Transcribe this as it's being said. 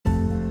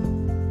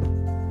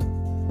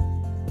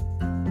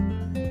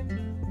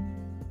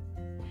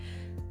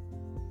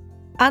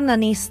Anna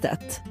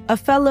Nystedt, a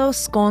fellow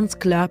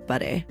skånsk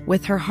löpare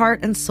with her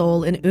heart and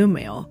soul in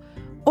Umeå,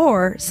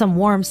 or some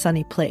warm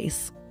sunny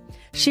place.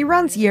 She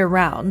runs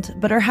year-round,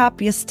 but her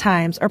happiest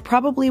times are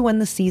probably when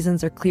the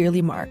seasons are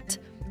clearly marked.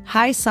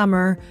 High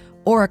summer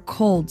or a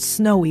cold,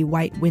 snowy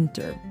white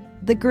winter.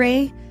 The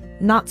gray,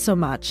 not so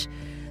much.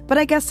 But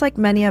I guess like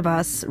many of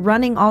us,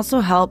 running also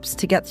helps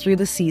to get through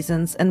the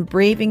seasons, and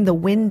braving the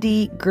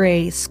windy,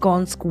 gray,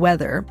 skånsk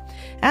weather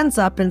ends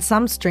up in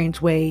some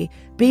strange way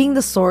being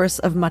the source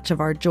of much of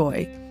our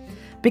joy.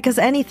 Because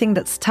anything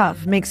that's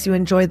tough makes you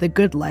enjoy the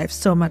good life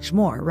so much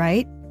more,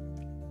 right?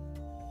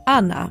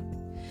 Anna.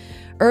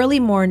 Early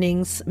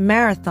mornings,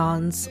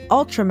 marathons,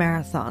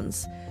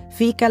 ultramarathons,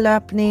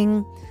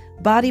 fikalöpning,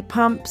 body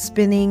pump,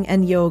 spinning,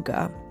 and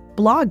yoga,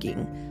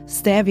 blogging,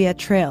 Stävie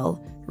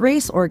Trail,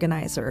 race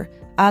organizer,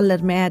 alla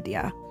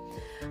media.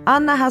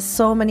 Anna has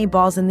so many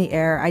balls in the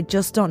air, I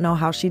just don't know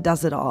how she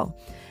does it all.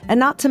 And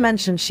not to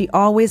mention, she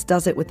always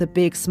does it with a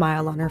big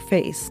smile on her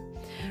face.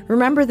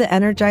 Remember the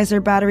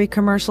Energizer battery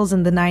commercials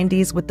in the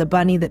 90s with the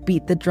bunny that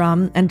beat the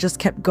drum and just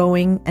kept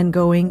going and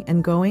going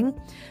and going?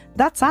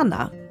 That's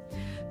Anna.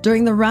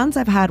 During the runs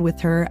I've had with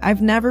her,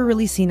 I've never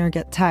really seen her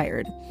get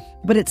tired.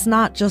 But it's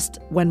not just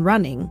when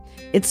running,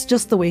 it's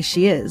just the way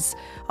she is.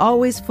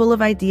 Always full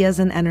of ideas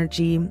and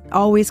energy,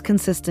 always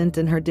consistent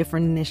in her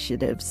different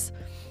initiatives.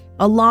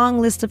 A long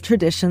list of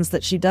traditions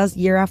that she does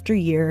year after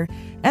year,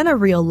 and a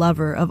real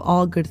lover of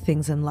all good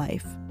things in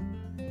life.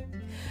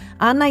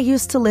 Anna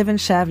used to live in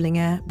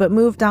Kävlinge, but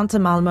moved down to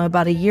Malmö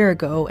about a year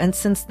ago, and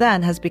since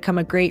then has become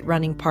a great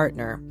running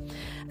partner.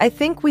 I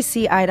think we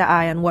see eye to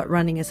eye on what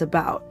running is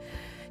about.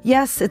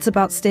 Yes, it's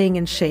about staying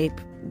in shape,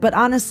 but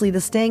honestly,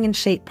 the staying in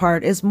shape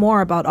part is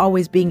more about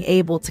always being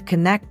able to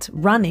connect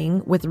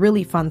running with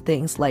really fun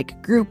things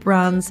like group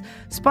runs,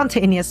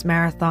 spontaneous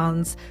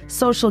marathons,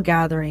 social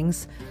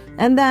gatherings,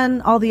 and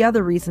then all the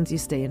other reasons you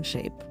stay in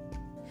shape.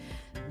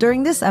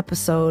 During this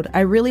episode, I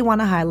really want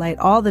to highlight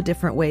all the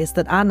different ways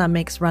that Anna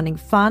makes running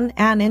fun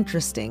and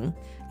interesting,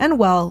 and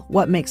well,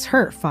 what makes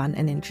her fun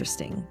and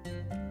interesting.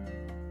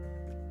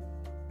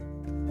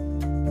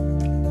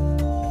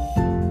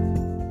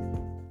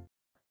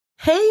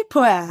 Hej på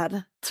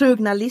er,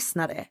 trogna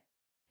lyssnare.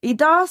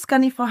 Idag ska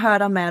ni få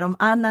höra mer om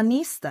Anna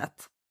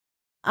Nystedt.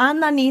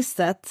 Anna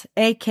Nystedt,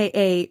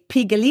 a.k.a.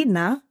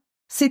 Piggelina,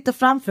 sitter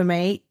framför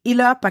mig i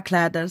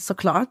löparkläder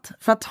såklart,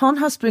 för att hon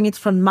har sprungit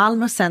från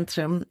Malmö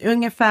centrum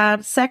ungefär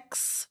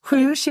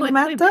 6-7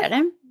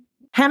 kilometer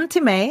hem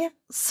till mig,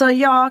 så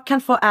jag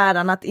kan få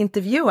äran att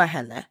intervjua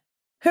henne.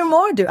 Hur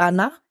mår du,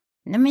 Anna?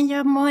 Nej, men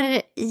jag mår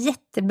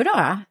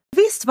jättebra.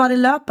 Visst var det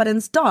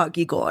löparens dag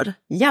igår?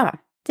 Ja,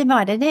 det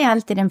var det. Det är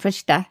alltid den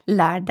första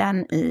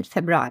lördagen i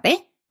februari.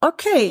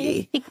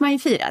 Okej. Det fick man ju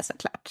fira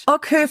såklart.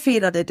 Och hur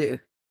firade du?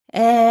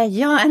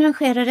 Jag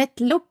arrangerar ett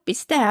lopp i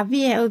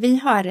Stävie och vi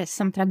har det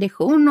som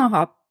tradition att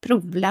ha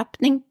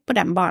provlöpning på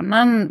den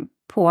banan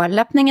på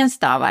löpningens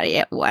dag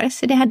varje år.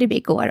 Så det hade vi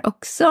igår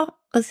också.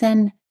 Och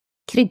sen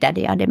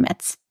kryddade jag det med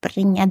att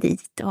springa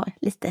dit och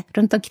lite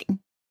runt omkring.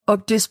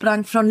 Och du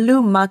sprang från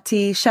Lomma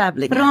till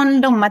Kävlinge?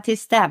 Från Lomma till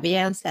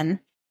Stävie och sen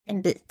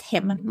en bit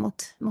hem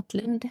mot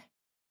Lund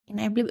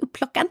innan jag blev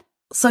upplockad.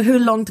 Så hur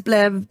långt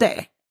blev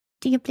det?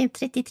 Det blev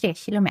 33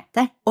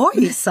 kilometer.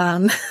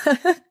 Ojsan!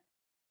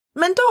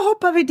 Men då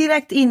hoppar vi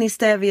direkt in i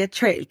Stävie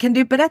Trail. Kan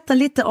du berätta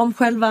lite om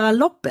själva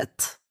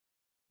loppet?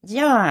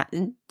 Ja,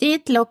 det är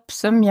ett lopp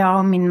som jag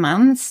och min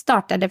man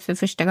startade för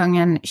första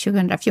gången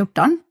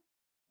 2014.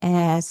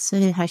 Så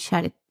vi har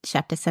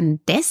kört det sedan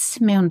dess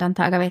med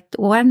undantag av ett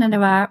år när det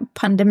var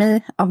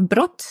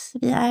pandemiavbrott.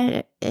 Vi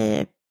är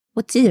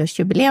på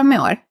 10-årsjubileum i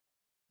år.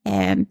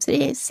 Så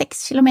det är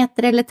 6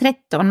 kilometer eller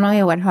 13 och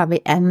i år har vi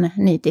en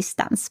ny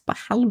distans på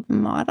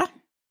halvmara.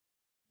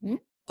 Mm.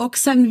 Och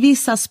sen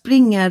vissa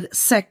springer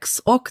 6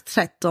 och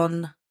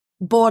 13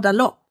 båda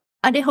lopp.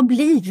 Ja, det har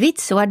blivit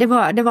så. Det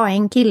var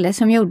en kille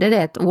som gjorde det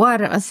ett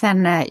år och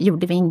sen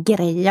gjorde vi en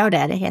grej av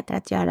det. Det heter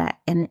att göra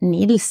en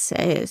Nils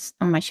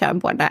om man kör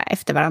båda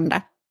efter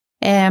varandra.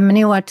 Men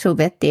i år tror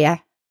vi att det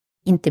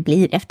inte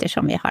blir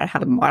eftersom vi har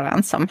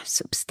halvmaran som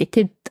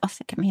substitut. Och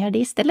så kan man göra det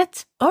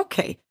istället.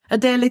 Okej.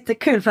 Det är lite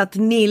kul för att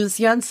Nils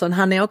Jönsson,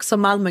 han är också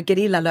Malmö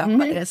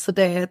gerillalöpare. Så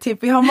det är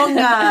typ, vi har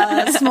många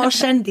små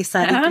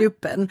kändisar i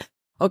gruppen.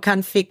 Och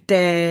han fick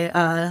det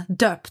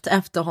döpt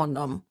efter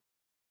honom.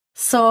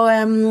 Så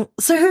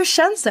hur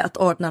känns det att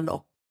ordna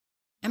lopp?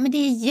 Ja, men det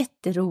är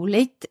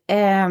jätteroligt.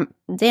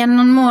 Det är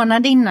någon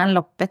månad innan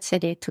loppet så är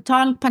det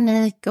total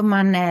panik och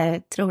man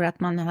tror att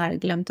man har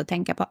glömt att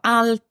tänka på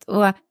allt.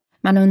 Och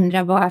man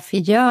undrar varför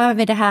gör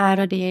vi det här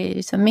och det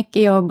är så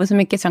mycket jobb och så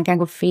mycket som kan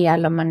gå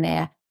fel och man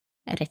är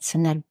rätt så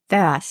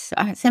nervös.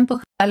 Och sen på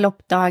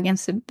loppdagen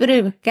så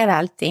brukar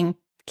allting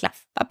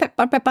klaffa,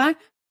 peppar.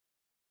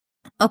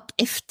 Och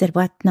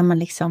efteråt när man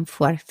liksom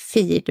får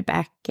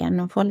feedbacken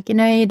och folk är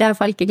nöjda,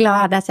 folk är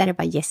glada så är det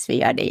bara yes, vi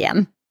gör det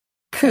igen.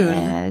 Kul.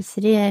 Så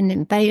det är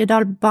en berg- och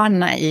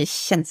dalbana i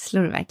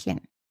känslor verkligen.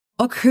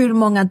 Och hur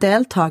många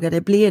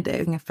deltagare blir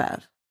det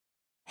ungefär?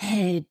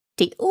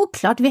 Det är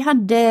oklart. Vi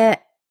hade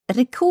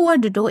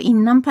rekord då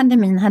innan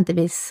pandemin hade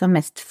vi som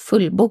mest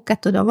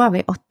fullbokat och då var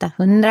vi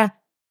 800.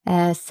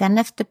 Sen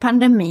efter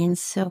pandemin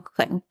så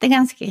sjönk det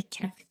ganska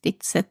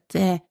kraftigt så att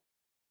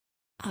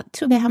jag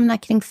tror vi hamnade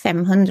kring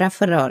 500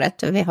 förra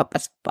året och vi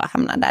hoppas på att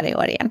hamna där i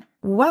år igen.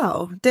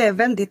 Wow, det är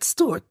väldigt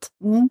stort.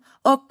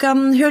 Och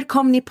hur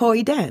kom ni på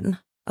idén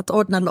att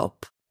ordna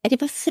lopp?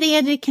 Det var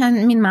Fredrik,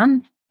 min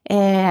man.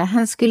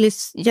 Han skulle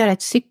göra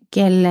ett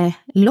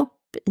cykellopp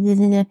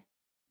i,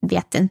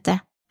 vet inte,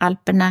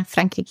 Alperna,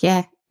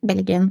 Frankrike,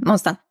 Belgien,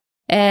 någonstans.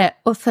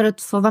 Och för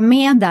att få vara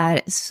med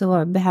där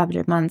så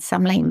behövde man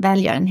samla in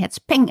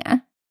välgörenhetspengar.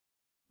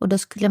 Och då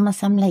skulle man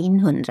samla in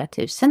 100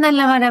 000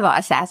 eller vad det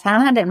var. Så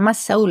han hade en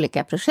massa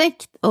olika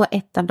projekt och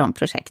ett av de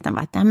projekten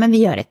var att men vi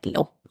gör ett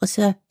lopp och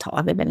så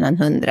tar vi väl en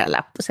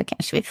 100-lapp och så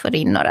kanske vi får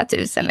in några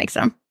tusen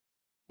liksom.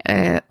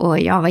 Och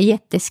jag var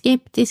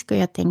jätteskeptisk och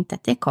jag tänkte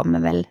att det kommer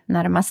väl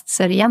närmast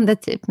sörjande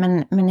typ.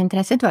 Men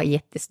intresset var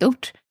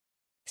jättestort.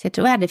 Så jag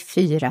tror jag hade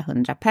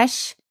 400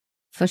 pers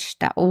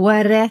första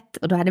året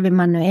och då hade vi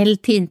manuell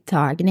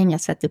tidtagning.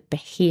 Jag satt uppe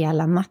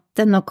hela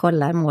natten och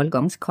kollade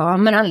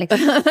målgångskameran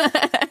liksom.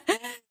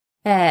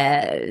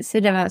 Så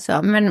det var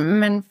så.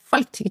 Men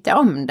folk tyckte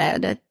om det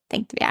och då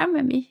tänkte vi,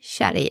 men vi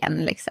kör igen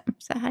liksom.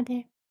 Så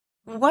hade...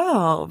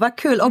 Wow, vad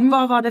kul. Och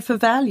vad var det för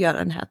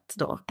välgörenhet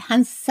då?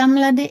 Han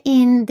samlade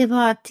in, det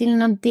var till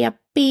någon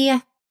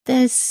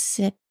diabetes,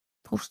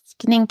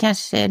 forskning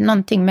kanske,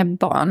 någonting med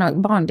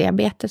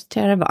barndiabetes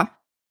tror jag det var.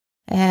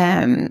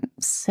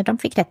 Så de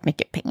fick rätt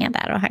mycket pengar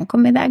där och han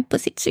kom iväg på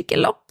sitt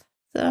cykellopp.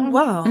 Så,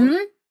 wow,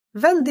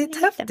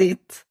 väldigt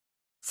häftigt.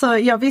 Så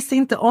jag visste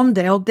inte om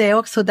det och det är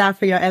också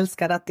därför jag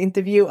älskar att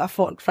intervjua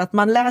folk. För att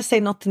man lär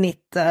sig något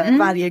nytt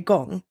varje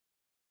gång.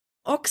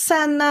 Och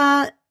sen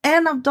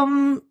en av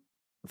de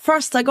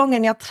första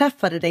gången jag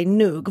träffade dig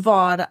nu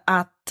var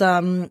att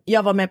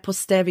jag var med på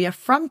Stävie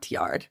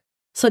Frontyard.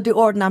 Så du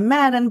ordnar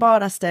mer än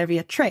bara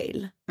Stävie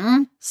Trail.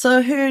 Så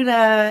hur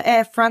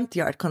är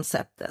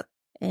Frontyard-konceptet?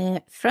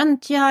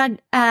 Frontyard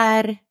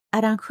är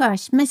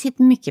arrangörsmässigt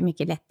mycket,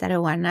 mycket lättare att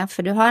ordna.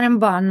 För du har en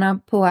bana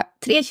på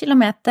 3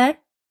 kilometer.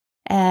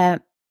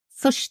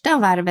 Första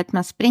varvet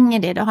man springer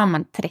det, då har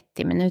man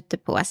 30 minuter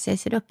på sig.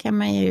 Så då kan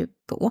man ju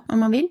gå om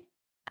man vill.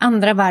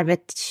 Andra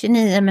varvet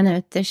 29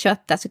 minuter,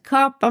 28, så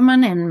kapar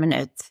man 1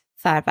 minut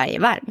för varje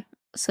varv.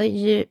 Så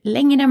ju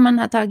längre man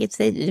har tagit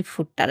sig, ju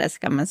fortare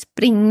ska man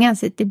springa.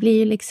 Så det blir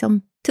ju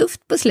liksom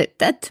tufft på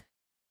slutet.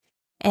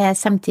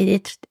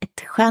 Samtidigt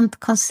ett skönt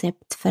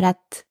koncept för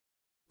att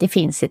det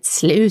finns ett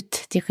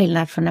slut. Till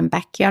skillnad från en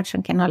backyard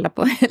som kan hålla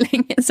på hur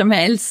länge som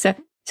helst.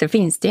 Så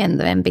finns det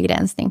ändå en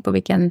begränsning på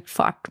vilken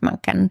fart man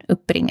kan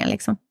uppbringa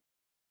liksom.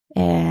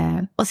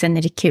 Och sen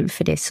är det kul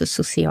för det är så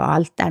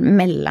socialt där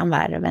mellan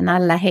varven.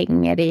 Alla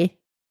hänger i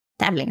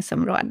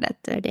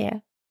tävlingsområdet. Och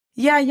det...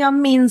 Ja, jag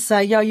minns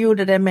att jag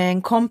gjorde det med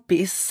en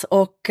kompis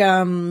och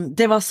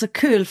det var så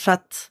kul för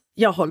att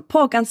jag höll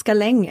på ganska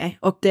länge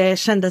och det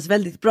kändes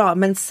väldigt bra.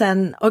 Men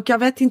sen, och jag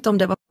vet inte om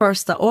det var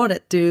första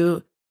året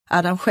du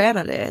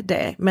arrangerade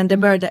det, men det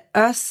började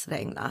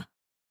ösregna.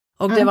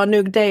 Och det var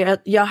nog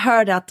det jag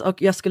hörde att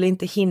och jag skulle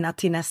inte hinna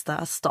till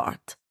nästa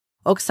start.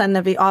 Och sen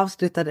när vi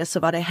avslutade så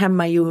var det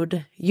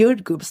hemmagjord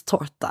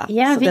jordgubbstårta.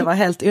 Ja, så det var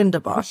helt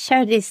underbart. Jag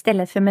körde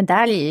istället för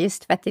medalj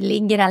just för att det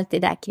ligger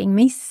alltid där kring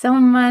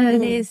midsommar,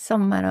 det är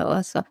sommar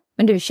och så.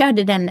 Men du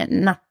körde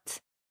den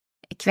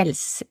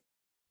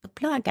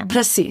kvällsupplagan.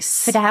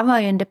 Precis. För det här var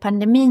ju under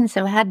pandemin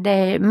så vi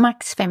hade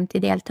max 50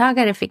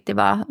 deltagare fick det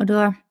vara. Och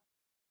då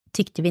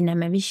tyckte vi, nej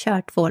men vi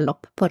kör 2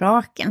 lopp på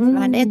raken. Så vi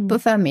hade ett på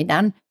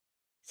förmiddagen.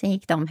 Sen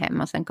gick de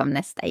hem och sen kom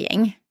nästa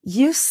gäng.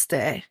 Just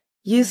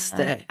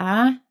det.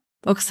 Ja.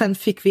 Och sen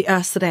fick vi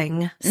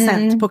ösregn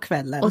sent på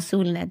kvällen. Och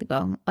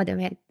solnedgång. Och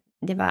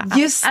det var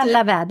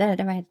alla väder,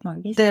 det var helt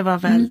magiskt. Det var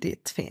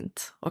väldigt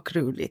fint och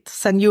roligt.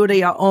 Sen gjorde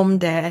jag om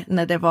det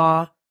när det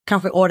var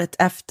kanske året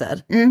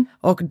efter.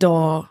 Och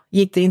då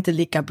gick det inte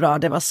lika bra.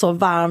 Det var så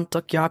varmt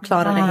och jag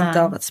klarade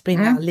inte av att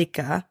springa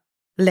lika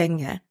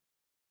länge.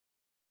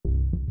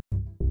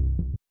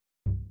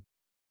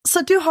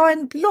 Så du har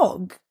en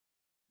blogg?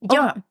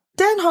 Ja. Och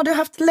den har du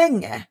haft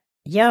länge?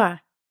 Ja,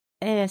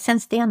 sen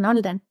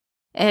stenåldern.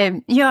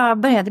 Jag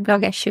började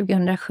blogga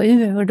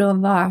 2007 och då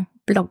var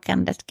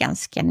bloggandet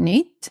ganska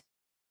nytt.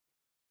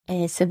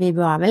 Så vi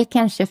var väl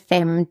kanske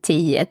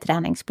 5-10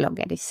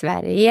 träningsbloggare i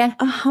Sverige.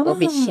 Aha.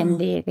 Och vi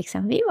kände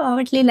liksom, vi var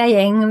vårt lilla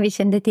gäng och vi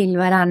kände till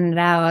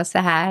varandra och så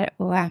här.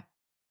 Och,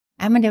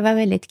 ja, men det var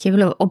väldigt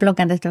kul och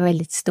bloggandet var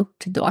väldigt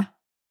stort då.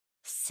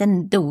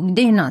 Sen dog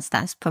det ju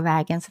någonstans på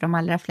vägen så de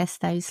allra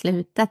flesta har ju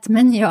slutat.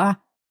 Men jag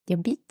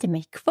biter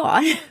mig kvar.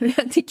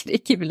 Jag tycker det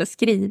är kul att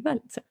skriva.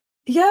 Liksom.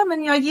 Ja,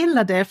 men jag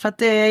gillar det för att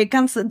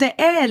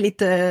det är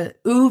lite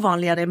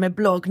ovanligare med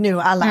blogg nu.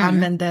 Alla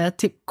använder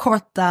typ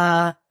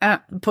korta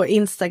på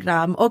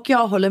Instagram. Och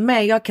jag håller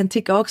med. Jag kan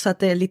tycka också att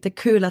det är lite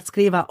kul att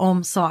skriva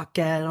om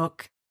saker.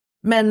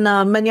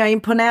 Men jag är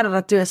imponerad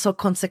att du är så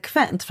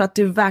konsekvent. För att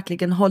du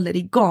verkligen håller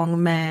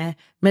igång med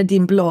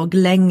din blogg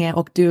länge.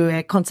 Och du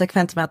är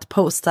konsekvent med att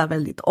posta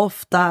väldigt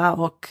ofta.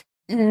 Och...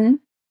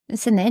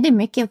 Sen är det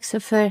mycket också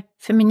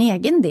för min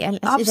egen del.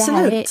 Alltså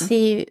Absolut. Det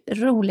är ju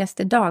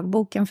roligaste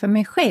dagboken för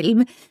mig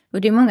själv.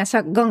 Och det är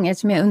många gånger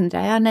som jag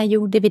undrar, när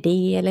gjorde vi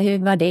det? Eller hur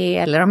var det?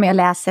 Eller om jag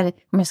läser,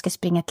 om jag ska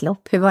springa ett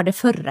lopp, hur var det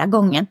förra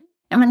gången?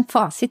 Ja, men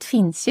facit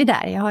finns ju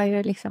där. Jag har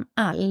ju liksom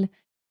all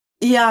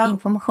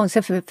information.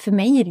 Så för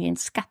mig är det ju en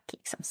skatt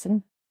liksom.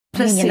 Så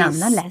ingen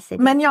annan läser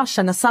det. Men jag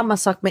känner samma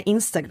sak med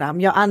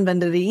Instagram. Jag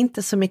använder det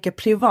inte så mycket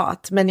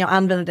privat, men jag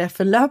använder det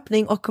för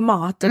löpning och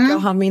mat. Och jag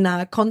har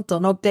mina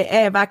konton och det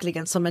är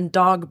verkligen som en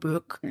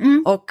dagbok.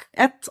 Och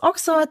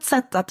också ett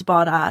sätt att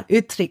bara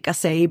uttrycka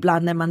sig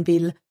ibland när man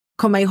vill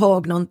komma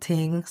ihåg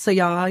någonting. Så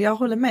jag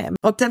håller med.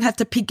 Och den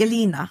heter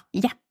Piggelina.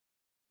 Ja.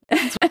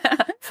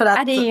 För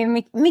att... det är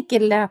ju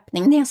mycket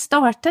löpning. När jag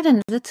startade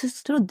den så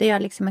trodde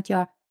jag liksom att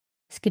jag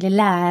skulle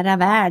lära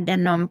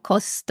världen om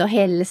kost och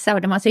hälsa,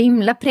 och de var så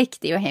himla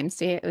präktiga och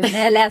hemskt.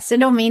 När jag läser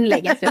de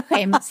inläggen så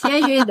skäms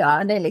jag ju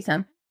idag. Det är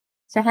liksom,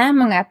 så här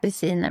många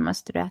apelsiner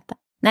måste du äta.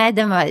 Nej,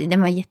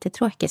 den var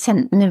jättetråkig.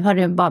 Sen nu har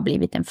det bara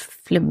blivit en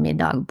flummig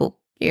dagbok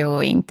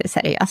och inte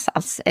seriös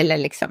alls. Eller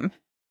liksom...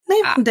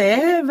 Nej, det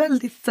är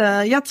väldigt...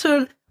 jag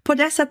tror på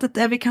det sättet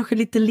är vi kanske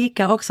lite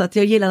lika också, att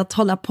jag gillar att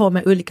hålla på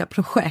med olika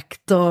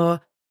projekt och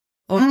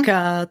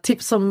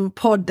typ som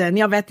podden.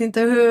 Jag vet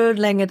inte hur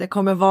länge det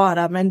kommer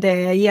vara, men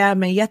det ger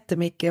mig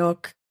jättemycket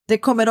och det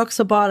kommer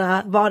också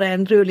bara vara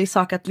en rolig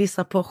sak att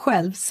lyssna på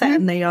själv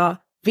sen när jag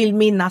vill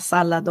minnas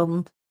alla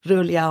de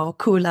roliga och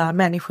coola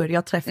människor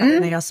jag träffade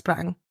när jag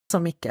sprang så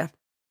mycket.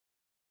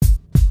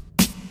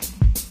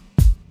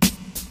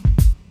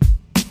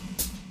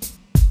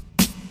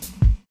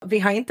 Vi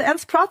har inte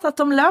ens pratat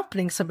om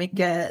löpning så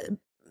mycket.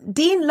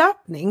 Din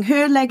löpning,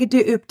 hur lägger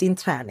du upp din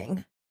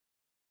träning?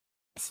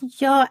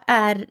 Jag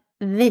är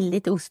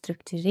väldigt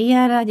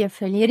ostrukturerad, jag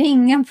följer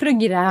inga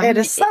program. Är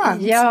det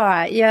sant?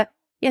 Ja,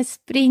 jag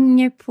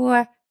springer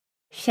på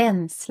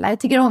känsla. Jag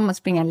tycker om att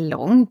springa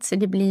långt, så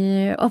det blir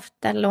ju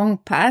ofta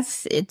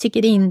långpass. Jag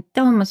tycker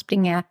inte om att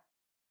springa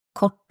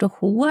kort och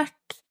hårt.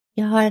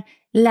 Jag har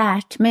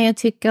lärt mig att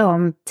tycka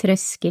om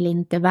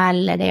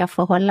tröskelintervaller där jag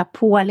får hålla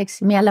på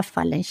liksom i alla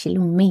fall 1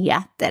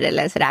 kilometer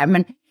eller sådär.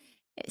 Men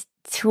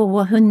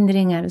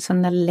 200 och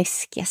sådana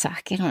läskiga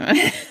saker,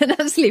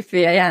 de slipper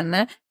jag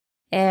gärna.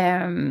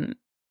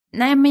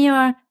 Nej, men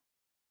jag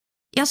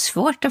har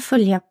svårt att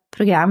följa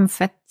program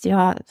för att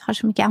jag har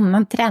så mycket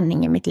annan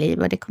träning i mitt liv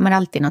och det kommer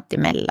alltid något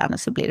emellan och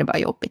så blir det bara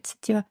jobbigt.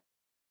 Så jag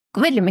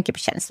går väldigt mycket på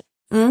känsla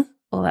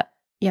och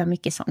gör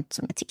mycket sånt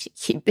som jag tycker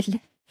är kul.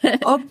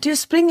 Och du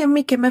springer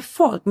mycket med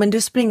folk, men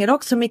du springer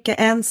också mycket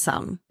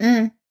ensam.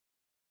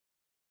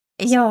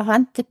 Jag har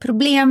inte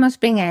problem att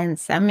springa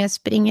ensam. Jag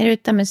springer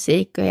utan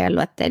musik och jag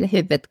låter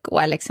huvudet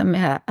gå. Liksom.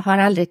 Jag har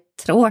aldrig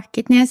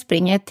tråkigt när jag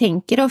springer. Jag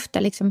tänker ofta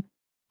liksom,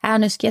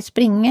 nu ska jag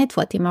springa i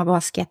 2 timmar,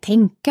 vad ska jag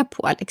tänka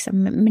på?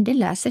 Liksom. Men det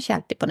löser sig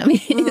alltid på något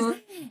vis.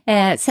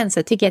 Sen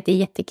så tycker jag att det är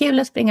jättekul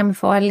att springa med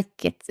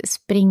folk.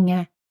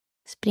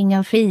 Springa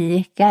och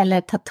fika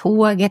eller ta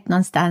tåget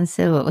någonstans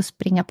och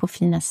springa på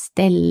fina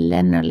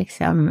ställen. Och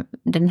liksom,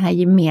 den här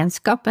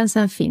gemenskapen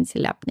som finns i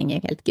löpning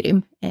är helt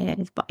grym.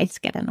 Jag bara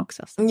älskar den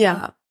också. Så. Ja,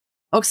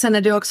 och sen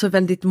är du också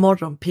väldigt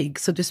morgonpigg,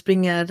 så du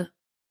springer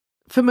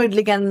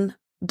förmodligen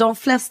de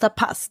flesta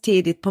pass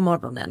tidigt på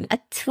morgonen.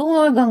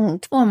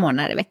 2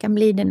 månader i veckan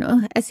blir det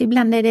nog. Alltså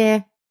ibland är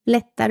det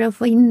lättare att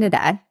få in det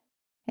där.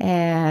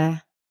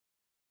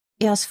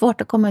 Jag har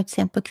svårt att komma ut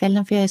sent på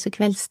kvällen för jag är så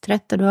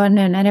kvällstrött och då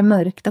nu när det är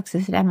mörkt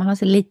också så där, man har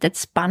så litet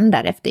spann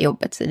där efter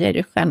jobbet, så det är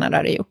det skönare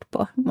att det gjort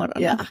på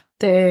morgonen. Ja,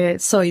 det är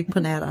så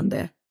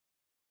imponerande.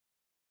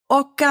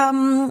 Och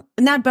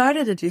när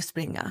började du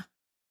springa?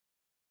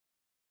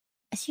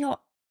 Alltså jag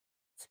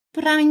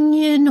sprang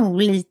ju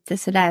nog lite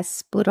sådär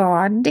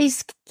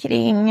sporadiskt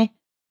kring,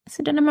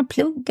 alltså då när man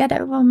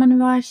pluggade, vad man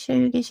var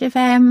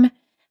 20-25,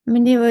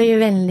 men det var ju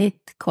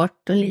väldigt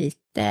kort och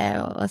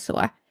lite och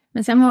så.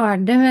 Men sen var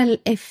det väl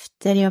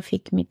efter jag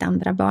fick mitt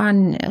andra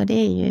barn, och det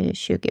är ju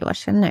 20 år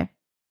sedan nu,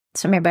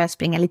 som jag började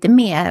springa lite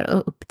mer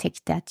och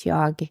upptäckte att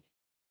jag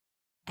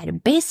är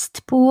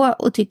bäst på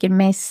och tycker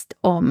mest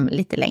om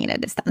lite längre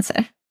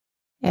distanser.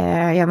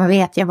 Jag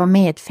var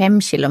med i ett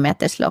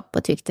 5-kilometerslopp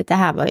och tyckte att det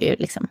här var ju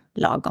liksom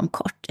lagom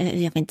kort. Jag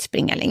vill inte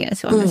springa längre än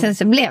så. Men sen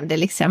så blev det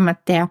liksom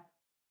att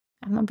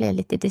man blev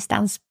lite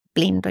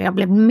distansblind och jag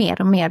blev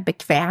mer och mer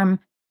bekväm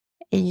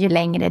ju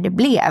längre det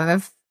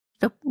blev.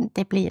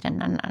 Det blir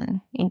en annan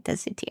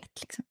intensitet.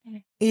 Liksom.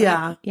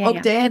 Ja, och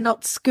det är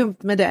något skumt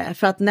med det.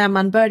 För att när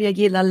man börjar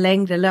gilla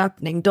längre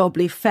löpning, då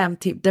blir 5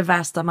 typ det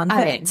värsta man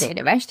vet. Det är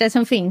det värsta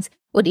som finns.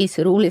 Och det är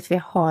så roligt för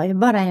jag har ju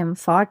bara en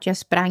fart. Jag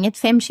sprang ett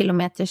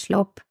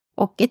 5-kilometerslopp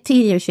och ett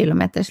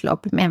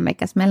 10-kilometerslopp med en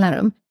veckas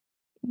mellanrum.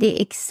 Det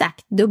är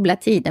exakt dubbla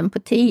tiden på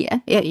 10.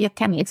 Jag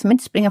kan liksom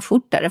inte springa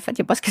fortare för att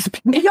jag bara ska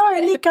springa. Jag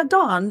är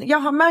likadan. Jag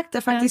har märkt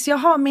det faktiskt. Jag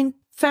har min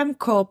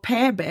 5K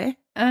PB.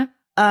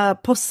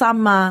 På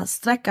samma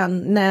sträckan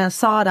när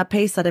Sara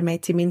paceade mig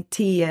till min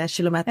 10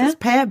 kilometers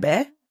PB.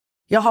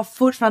 Jag har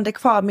fortfarande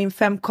kvar min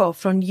 5K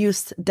från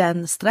just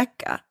den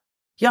sträckan.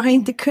 Jag har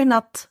inte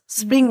kunnat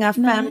springa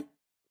 5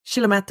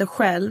 kilometer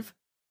själv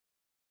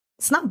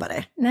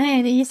snabbare.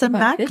 Nej, det är Så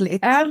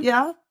märkligt.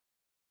 Ja.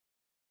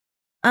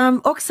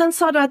 Och sen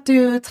sa du att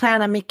du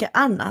tränar mycket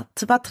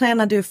annat. Vad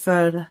tränar du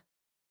för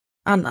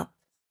annat?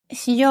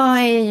 Så jag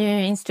är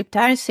ju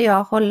instruktör, så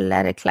jag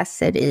håller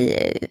klasser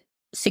i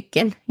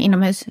cykel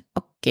inomhus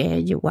och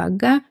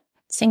yoga.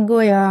 Sen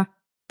går jag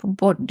på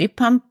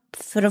bodypump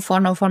för att få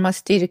någon form av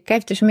styrka,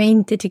 eftersom jag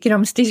inte tycker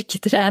om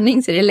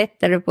styrketräning, så det är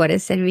lättare att få det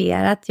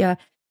serverat. Jag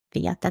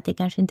vet att det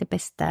kanske inte är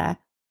bästa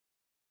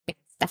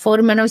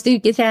formen av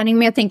styrketräning,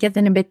 men jag tänker att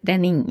den är bättre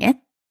än inget.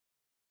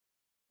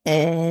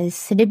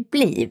 Så det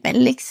blir väl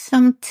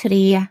liksom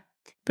det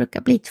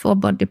brukar bli 2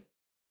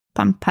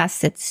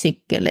 bodypump-pass, ett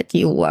cykel, ett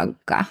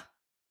yoga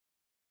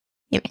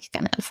i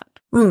veckan i alla fall.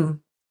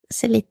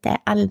 Så lite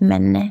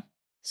allmän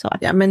så.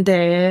 Ja, men det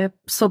är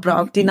så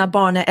bra. Dina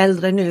barn är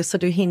äldre nu, så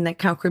du hinner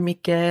kanske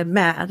mycket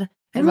mer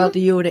än vad du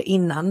gjorde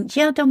innan.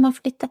 Ja, de har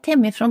flyttat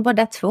hemifrån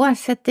båda 2,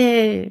 så att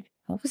det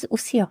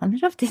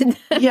oceaner av tid.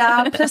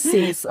 Ja,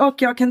 precis. Och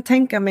jag kan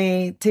tänka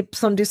mig, typ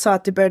som du sa,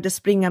 att du började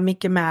springa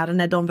mycket mer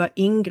när de var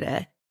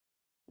yngre.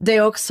 Det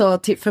är också,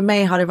 typ, för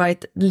mig har det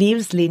varit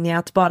livslinje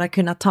att bara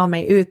kunna ta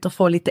mig ut och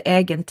få lite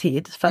egen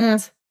tid. För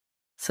att,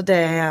 så det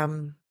är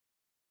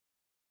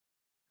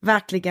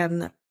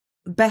verkligen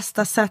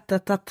bästa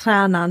sättet att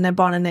träna när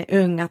barnen är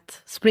unga,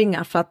 att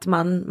springa, för att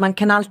man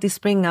kan alltid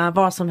springa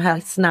var som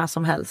helst, när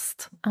som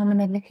helst. Ja,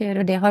 men eller hur,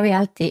 och det har vi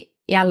alltid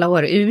i alla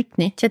år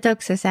utnyttjat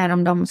också, så här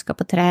om de ska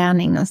på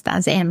träning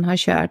någonstans, en har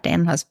kört,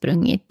 en har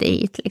sprungit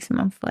dit, liksom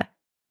man får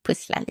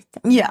pussla lite.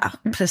 Ja,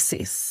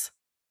 precis.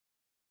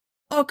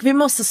 Och vi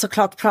måste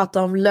såklart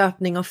prata om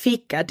löpning och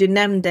fika, du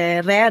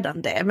nämnde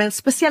redan det, men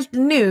speciellt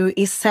nu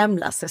i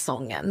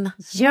semla-säsongen.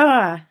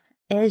 Ja,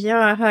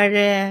 jag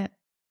har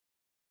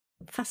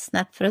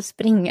fastnat för att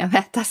springa och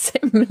äta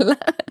semla.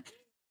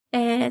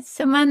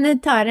 Så man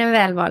tar en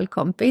välvald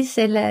kompis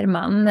eller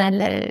man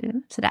eller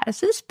sådär,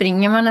 så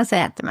springer man och så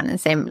äter man en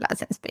semla och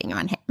sen springer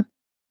man hem.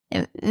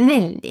 En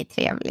väldigt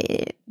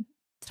trevlig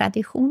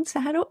tradition så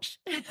här års.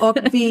 Och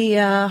vi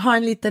har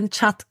en liten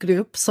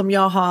chattgrupp som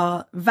jag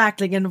har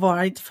verkligen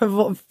varit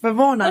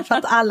förvånad för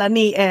att alla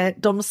ni är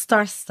de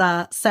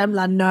största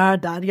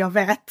semlanördar jag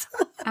vet.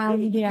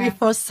 Vi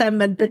får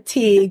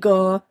semmelbetyg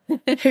och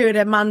hur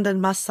är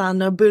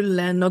mandelmassan och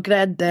bullen och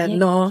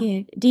grädden. Och...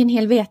 Det är en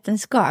hel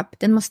vetenskap,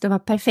 den måste vara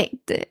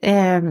perfekt.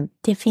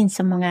 Det finns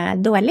så många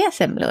dåliga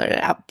semlor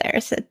out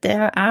there, så att,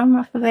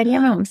 man får välja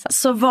med om.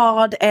 Så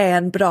vad är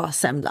en bra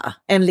semla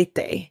enligt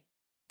dig?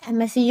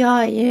 Men så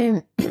jag är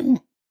ju,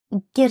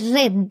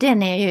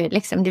 grädden är ju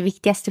liksom det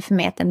viktigaste för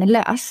mig, att den är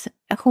lös.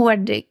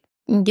 Hård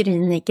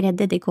grynig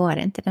grädde, det går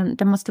inte.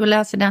 Den måste vara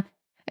lös, och den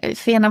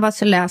får gärna vara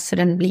så lös så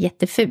den blir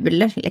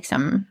jätteful.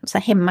 Liksom. Så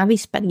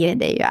hemmavispad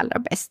grädde är ju allra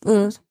bäst.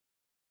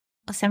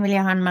 Och sen vill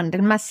jag ha en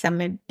mandelmassa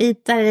med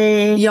bitar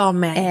i. Jag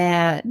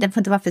med. Den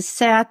får inte vara för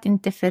söt,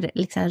 inte för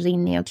liksom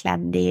rinnig och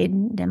kladdig.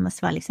 Den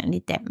måste vara liksom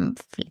lite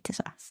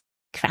så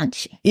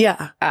crunchy. Ja.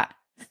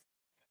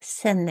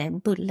 Sen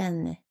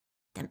bullen,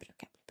 den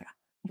brukar bli bra.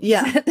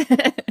 Ja.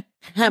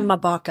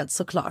 Hemmabakad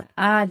såklart.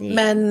 Det...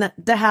 Men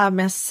det här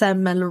med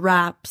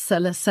semmelwraps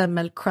eller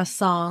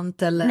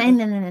semmelcroissant eller...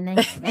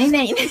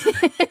 Nej.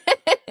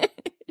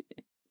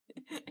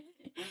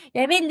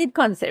 Jag är väldigt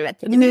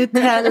konservativ.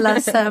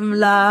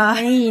 Nutella-semla.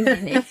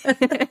 Nej.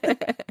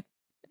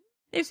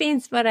 Det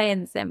finns bara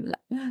en semla.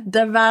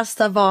 Det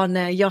värsta var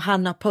när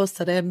Johanna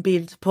postade en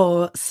bild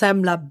på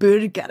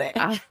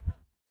semla-burgare.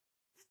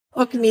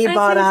 Och ni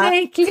bara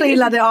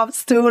trillade av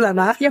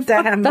stolarna. Jag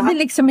fattade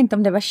liksom inte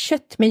om det var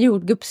kött med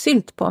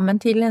jordgubbssylt på. Men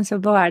tydligen så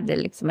var det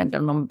liksom ändå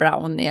någon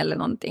brownie eller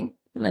någonting.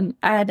 Men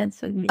är den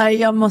så...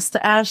 Jag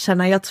måste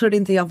erkänna, jag trodde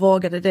inte jag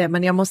vågade det.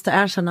 Men jag måste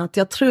erkänna att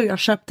jag tror jag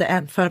köpte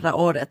en förra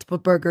året på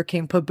Burger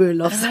King på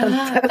Bull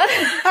Center.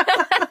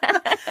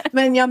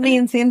 Men jag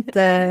minns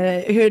inte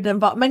hur den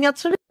var. Men jag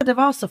tror inte det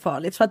var så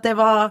farligt. För att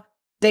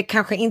det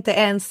kanske inte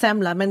är en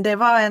semla. Men det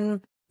var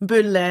en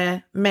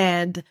bulle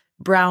med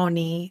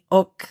brownie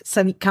och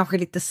sen kanske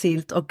lite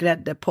sylt och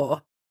grädde på.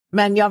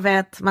 Men jag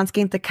vet, man ska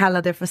inte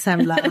kalla det för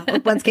semla.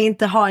 Och man ska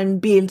inte ha en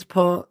bild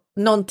på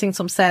någonting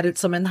som ser ut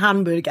som en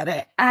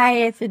hamburgare.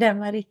 Nej, för den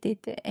var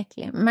riktigt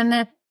äcklig.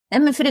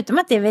 Men förutom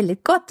att det är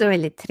väldigt gott och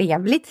väldigt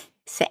trevligt,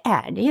 så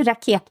är det ju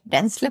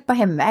raketbränsle på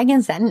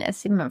hemvägen sen.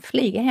 Så man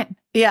flyger hem.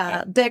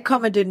 Ja, det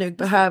kommer du nog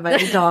behöva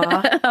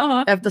idag.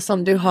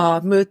 Eftersom du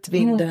har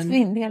motvinden.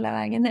 Motvind hela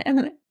vägen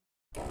hem.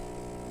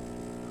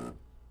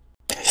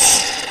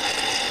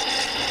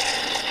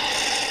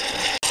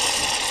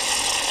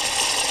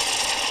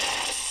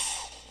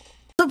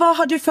 Så vad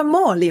har du för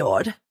mål i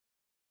år?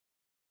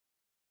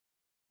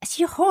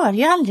 Alltså jag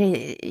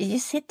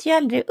sätter ju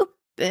aldrig upp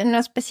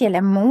några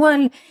speciella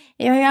mål.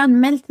 Jag har ju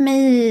anmält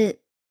mig,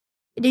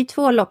 det är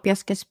 2 lopp jag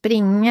ska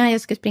springa.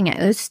 Jag ska springa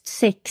öst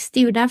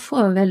 60 och där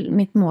får väl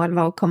mitt mål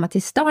vara att komma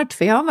till start.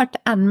 För jag har varit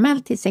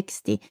anmäld till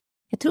 60,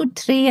 jag tror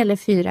 3 eller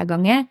 4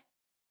 gånger.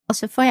 Och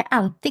så får jag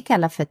alltid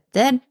kalla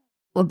fötter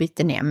och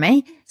byter ner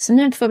mig. Så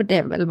nu får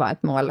det väl vara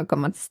ett mål att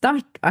komma till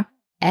start, va?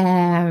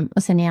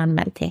 Och sen är jag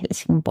anmäld till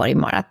Helsingborg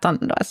maraton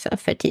då, alltså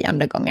för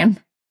 10:e gången.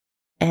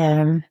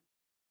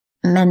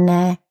 Men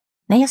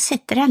Nej, jag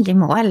sätter aldrig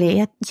mål.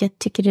 Jag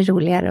tycker det är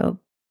roligare och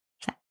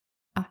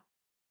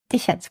det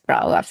känns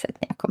bra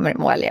oavsett när jag kommer i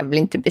mål. Jag blir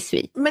inte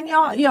besviken. Men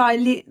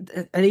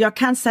jag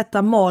kan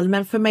sätta mål,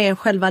 men för mig är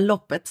själva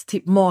loppet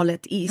typ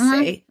målet i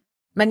sig.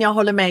 Men jag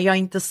håller med, jag är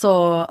inte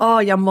så,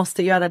 jag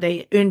måste göra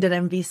det under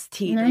en viss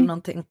tid eller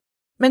någonting.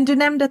 Men du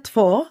nämnde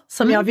 2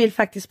 som jag vill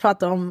faktiskt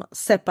prata om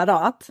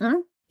separat.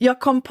 Jag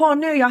kom på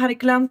nu, jag hade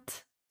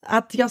glömt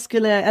att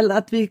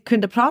att vi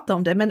kunde prata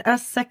om det, men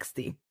Öst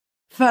 60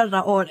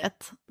 förra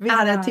året. Vi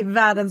hade typ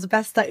världens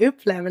bästa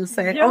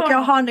upplevelse. Ja. Och jag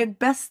har nu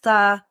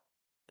bästa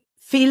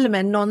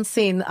filmen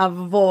någonsin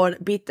av vår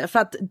bitte. För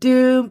att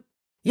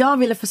jag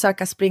ville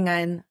försöka springa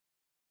en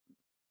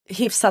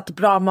hyfsat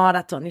bra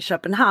maraton i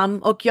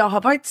Köpenhamn. Och jag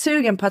har varit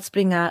sugen på att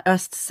springa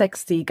Öst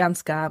 60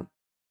 ganska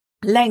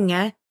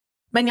länge.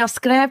 Men jag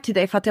skrev till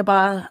dig för att jag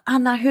bara,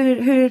 Anna,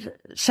 hur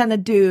känner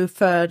du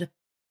för,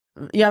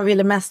 jag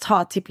ville mest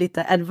ha typ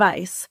lite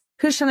advice.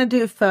 Hur känner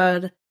du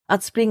för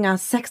att springa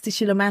 60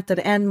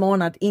 kilometer en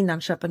månad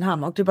innan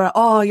Köpenhamn? Och du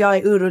bara, jag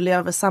är orolig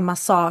över samma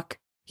sak.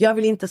 Jag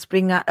vill inte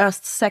springa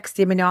Öst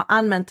 60, men jag har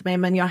använt mig,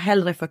 men jag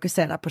hellre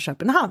fokuserar på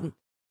Köpenhamn.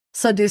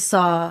 Så du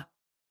sa,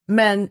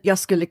 men jag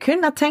skulle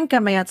kunna tänka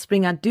mig att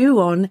springa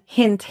duon,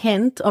 hint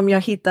hint, om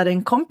jag hittar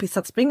en kompis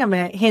att springa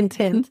med, hint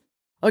hint.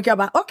 Och jag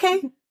bara,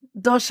 okej,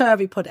 då kör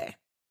vi på det.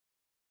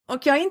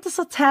 Och jag är inte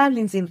så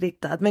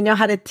tävlingsinriktad, men jag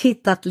hade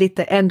tittat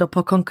lite ändå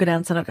på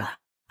konkurrensen och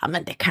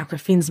men det kanske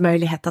finns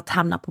möjlighet att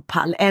hamna på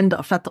pall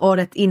ändå. För att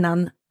året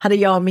innan hade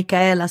jag och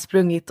Mikaela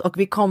sprungit och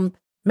vi kom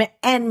med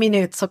 1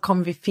 minut så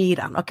kom vi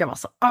 4 och jag var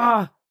så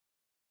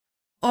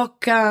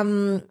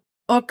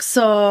Och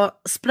så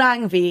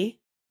sprang vi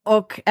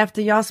och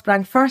efter jag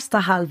sprang första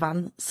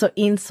halvan så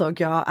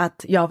insåg jag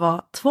att jag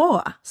var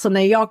 2. Så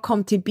när jag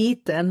kom till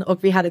biten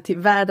och vi hade till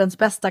världens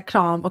bästa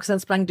kram och sen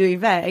sprang du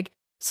iväg,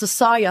 så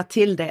sa jag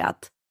till dig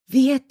att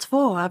vi är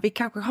 2, vi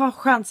kanske har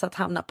chans att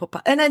hamna på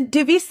pall. Nej,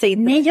 du visste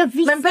inte. Nej, jag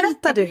visste. Men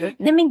berätta du.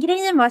 Nej, men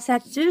grejen var så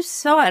att du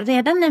sa,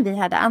 redan när vi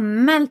hade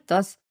anmält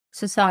oss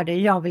så sa du,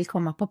 jag vill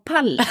komma på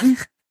pallen.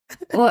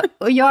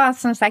 och jag,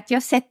 som sagt,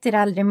 jag sätter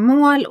aldrig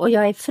mål och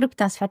jag är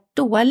fruktansvärt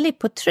dålig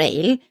på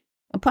trail.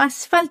 Och på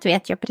asfalt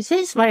vet jag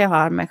precis vad jag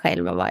har mig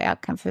själv och vad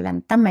jag kan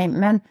förvänta mig.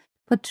 Men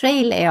på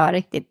trail är jag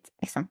riktigt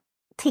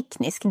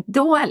tekniskt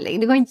dålig.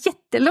 Det går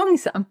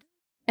jättelångsamt.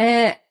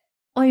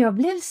 Och jag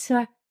blev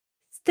så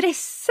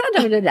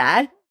stressad av det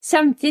där.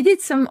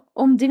 Samtidigt som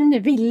om du nu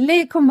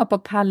ville komma på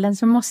pallen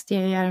så måste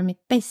jag göra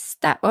mitt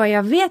bästa. Och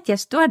jag vet, jag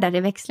står där i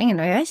växlingen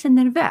och jag är så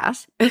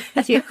nervös.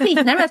 Alltså jag är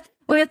skitnervös.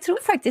 Och jag tror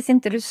faktiskt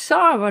inte du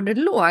sa var du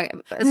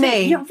låg. Alltså,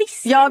 nej,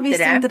 jag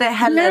visste inte det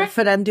heller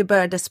förrän du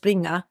började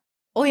springa.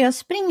 Och jag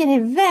springer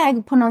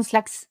iväg på någon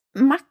slags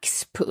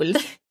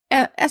maxpuls.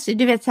 Alltså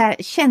du vet så här,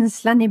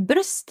 känslan i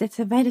bröstet.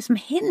 Så vad är det som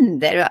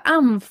händer? Och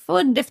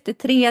andfådd efter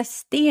 3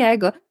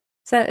 steg och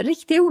så här,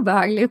 riktigt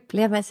obehaglig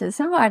upplevelse.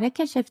 Sen var det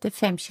kanske efter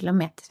 5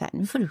 kilometer så här,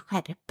 nu får du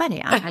skärpa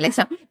dig, Anna.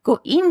 Liksom, gå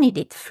in i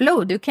ditt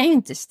flow. Du kan ju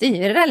inte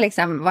styra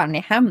liksom, var ni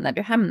hamnar.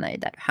 Du hamnar ju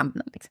där du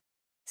hamnar. Liksom.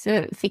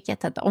 Så fick jag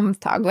ta ett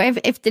omtag. Och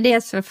efter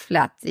det så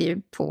flöt det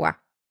ju på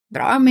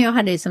bra. Men jag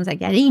hade ju som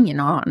sagt, jag hade ingen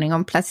aning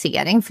om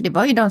placering. För det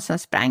var ju de som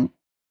sprang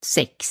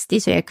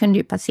 60. Så jag kunde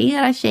ju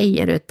passera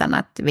tjejer utan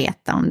att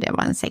veta om det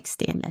var en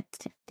 60 eller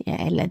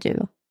 30 eller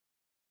du.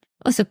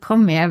 Och så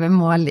kom jag över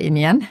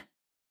mållinjen.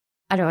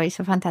 Ja, det var ju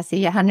så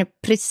fantastiskt. Jag hann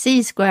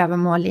precis gå över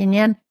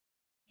mållinjen.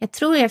 Jag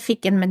tror jag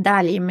fick en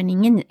medalj, men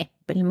ingen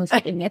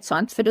äppelmuskel, inget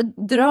sånt. För då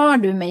drar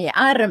du mig i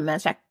armen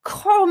så här,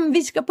 kom,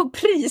 vi ska på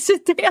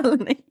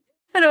prisutdelning.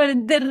 Då var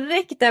det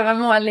direkt över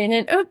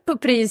mållinjen, upp på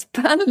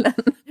prispallen.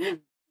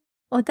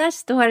 Och där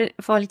står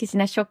folk i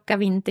sina tjocka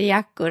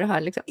vinterjackor och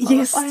har liksom,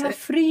 jag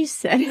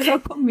fryser.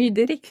 Jag kommer ju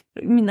direkt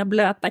i mina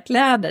blöta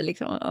kläder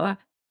liksom. Och,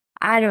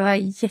 det var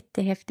en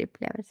jättehäftig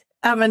upplevelse.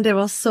 Ja, men det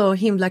var så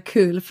himla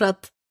kul för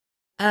att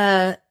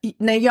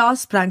när jag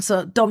sprang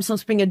så de som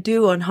springer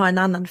duon har en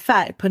annan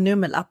färg på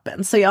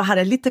nummerlappen. Så jag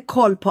hade lite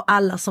koll på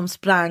alla som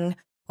sprang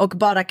och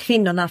bara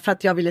kvinnorna för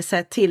att jag ville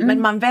säga till.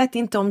 Men man vet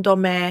inte om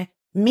de är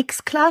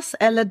mixklass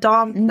eller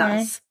damklass.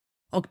 Nej.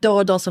 Och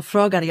då så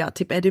frågade jag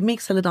typ, är du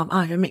mix eller dam?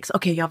 Jag är mix.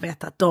 Okej, jag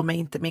vet att de är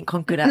inte min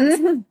konkurrens.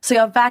 Så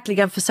jag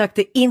verkligen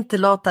försökte inte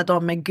låta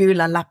dem med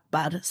gula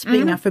lappar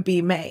springa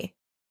förbi mig.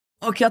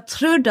 Och jag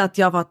trodde att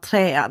jag var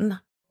 3:an.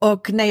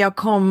 Och när jag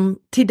kom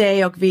till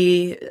dig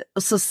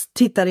och så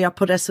tittade jag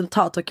på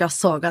resultat och jag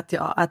såg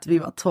att vi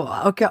var 2.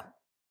 Och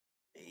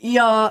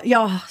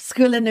jag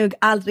skulle nog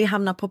aldrig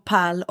hamna på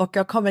pall och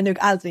jag kommer nog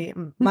aldrig,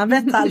 man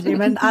vet aldrig,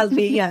 men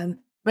aldrig igen.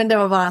 Men det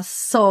var bara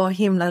så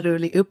himla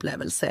rolig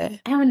upplevelse.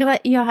 Ja, men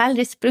jag har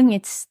aldrig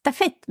sprungit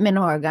stafett med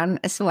någon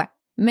så.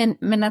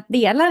 Men att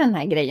dela den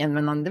här grejen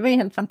med någon, det var ju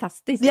helt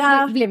fantastiskt.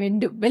 Ja. Det blev ju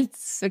dubbelt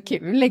så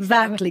kul. Liksom.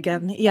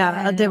 Verkligen,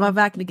 ja. Det var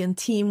verkligen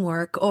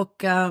teamwork.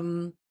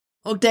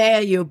 Och det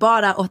är ju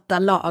bara 8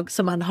 lag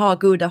så man har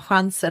goda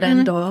chanser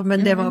ändå.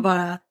 Men det var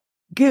bara,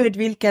 gud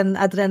vilken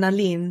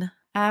adrenalin.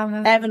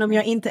 Även om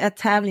jag inte är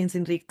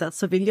tävlingsinriktad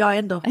så vill jag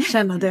ändå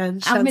känna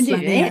den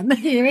känslan igen.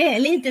 Du är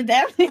lite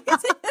tävlingsinriktad.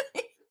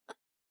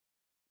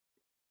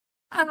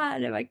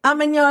 Det var... Ja,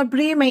 men jag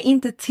bryr mig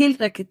inte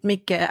tillräckligt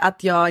mycket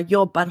att jag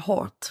jobbar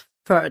hårt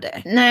för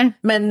det. Nej.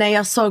 Men när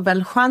jag såg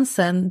väl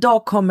chansen, då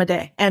kommer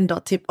det ändå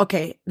typ,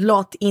 okej,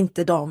 låt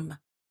inte dem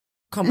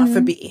komma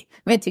förbi.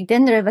 Men jag tyckte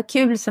ändå det var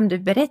kul som du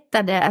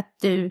berättade att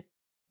du,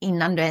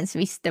 innan du ens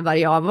visste var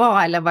jag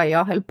var eller vad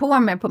jag höll på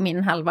med på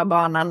min halva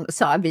banan,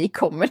 sa vi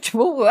kommer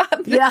 2.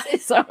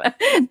 Precis som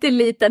du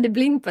litade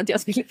blind på att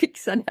jag skulle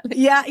fixa det.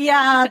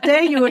 Ja,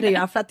 det gjorde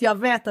jag för att jag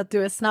vet att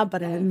du är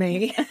snabbare än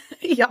mig.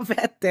 Jag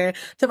vet det.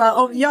 Så bara,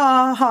 om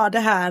jag har det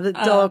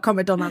här, då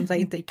kommer de andra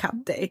inte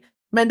ikapp dig.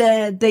 Men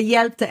det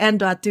hjälpte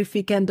ändå att du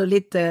fick ändå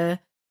lite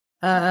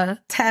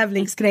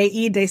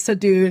tävlingsgrej i dig, så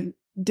du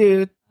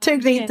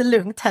tog det inte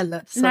lugnt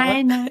heller. Så.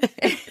 Nej.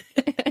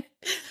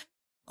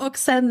 Och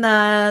sen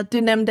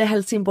du nämnde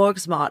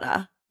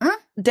Helsingborgsmara.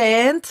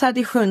 Det är en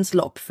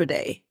traditionslopp för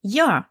dig.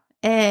 Ja,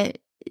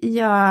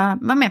 jag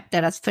var med på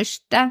deras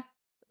första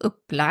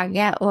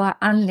upplaga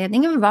och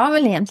anledningen var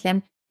väl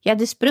egentligen, jag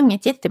hade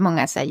sprungit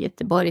jättemånga så här,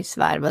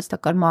 Göteborgsvarv och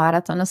Stockholm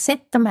Marathon och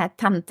sett de här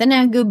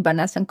tanterna och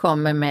gubbarna som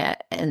kommer med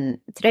en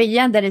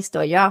tröja där det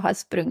står jag har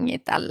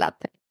sprungit alla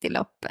 30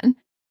 loppen.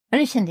 Och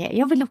då kände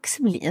jag vill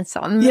också bli en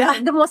sån.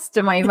 Men då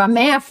måste man ju vara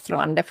med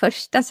från det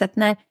första, så att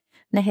när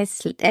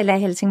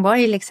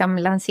Helsingborg liksom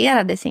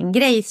lanserade sin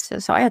grej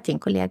så sa jag till en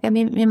kollega,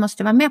 vi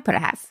måste vara med på det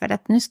här för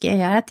att nu ska jag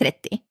göra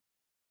 30.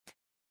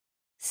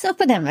 Så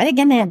på den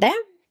vägen är det.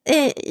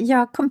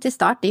 Jag kom till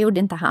start, det gjorde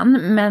inte han,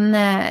 men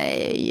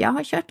jag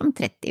har kört de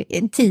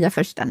 10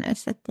 första nu.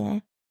 Så att,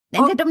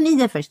 eller de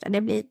 9 första,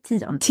 det blir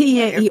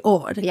 10 i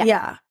år,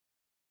 ja.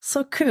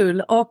 Så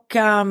kul. Och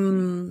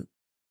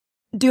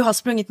du har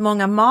sprungit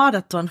många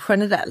maraton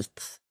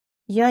generellt.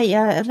 Ja,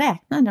 jag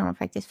räknade dem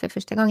faktiskt för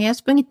första gången. Jag har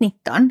sprungit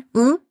 19.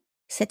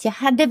 Så att jag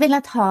hade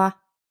velat ha...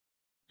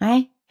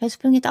 Nej, jag har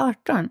sprungit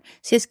 18.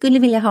 Så jag skulle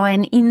vilja ha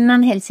en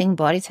innan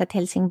Helsingborg, så att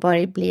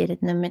Helsingborg blir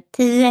nummer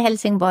 10,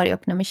 Helsingborg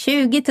och nummer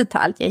 20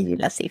 totalt. Jag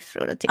gillar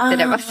siffror och tyckte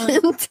det var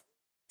fint.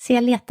 Så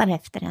jag letar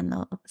efter en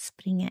och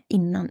springa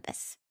innan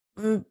dess.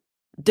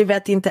 Du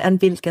vet inte än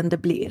vilken det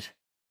blir?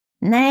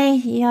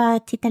 Nej,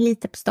 jag tittar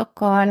lite på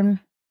Stockholm.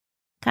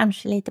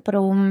 Kanske lite på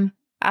Rom.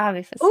 Ja,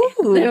 vi får se.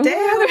 Det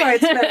har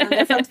varit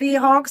spännande. För att vi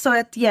har också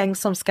ett gäng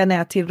som ska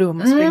ner till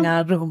Rom och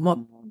springa Rom. Och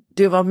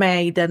du var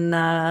med i den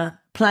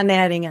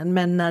planeringen.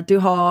 Men du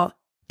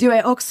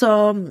är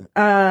också,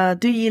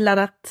 du gillar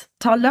att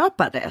ta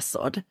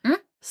löparresor.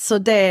 Så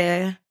det...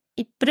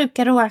 Jag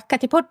brukar åka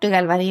till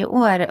Portugal varje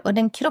år och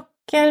den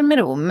krockar med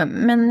Rom.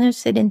 Men nu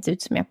ser det inte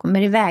ut som jag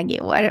kommer iväg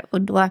i år.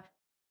 Och då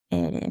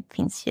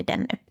finns ju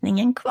den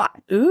öppningen kvar.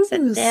 Så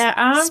det,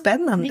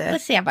 spännande. Vi får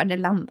se var det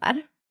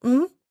landar.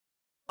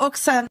 Och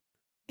sen,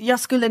 jag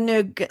skulle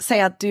nog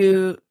säga att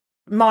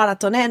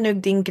maraton är nog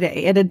din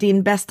grej. Är det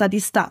din bästa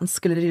distans,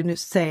 skulle du nu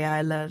säga,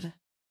 eller?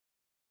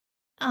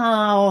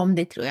 Ja,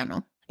 det tror jag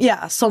nog.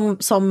 Ja, som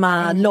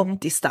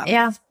loppdistans.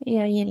 Ja,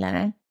 jag gillar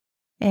det.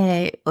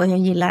 Och jag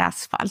gillar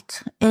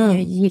asfalt.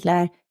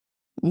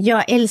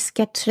 Jag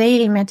älskar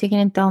trail, men jag tycker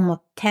inte om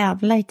att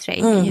tävla i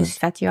trail. Just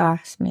för att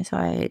jag, som jag sa,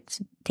 är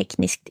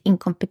tekniskt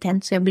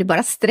inkompetent. Så jag blir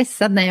bara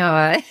stressad när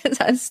jag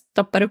så här,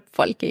 stoppar upp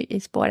folk i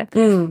spåret.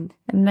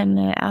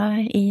 Men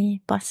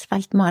på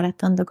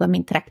asfaltmaraton då går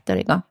min traktor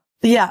igång.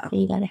 Ja. Jag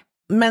gillar det.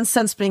 Men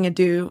sen springer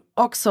du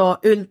också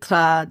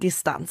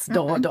ultradistans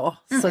då och då.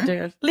 Så det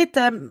är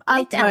lite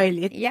allt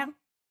möjligt. Ja.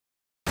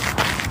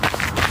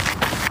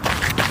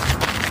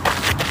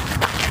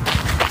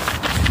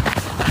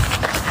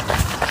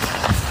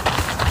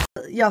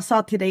 Jag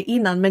sa till dig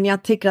innan, men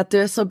jag tycker att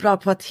du är så bra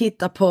på att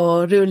hitta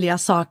på roliga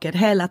saker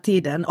hela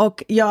tiden.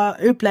 Och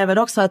jag upplever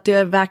också att du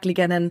är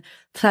verkligen en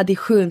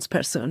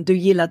traditionsperson. Du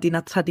gillar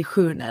dina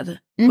traditioner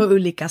på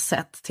olika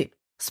sätt. Typ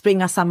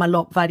springa samma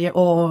lopp varje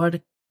år,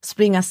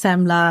 springa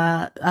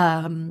semla,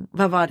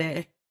 vad var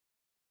det?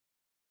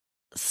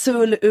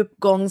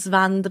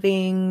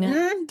 Soluppgångsvandring.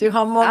 Du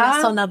har många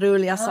sådana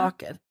roliga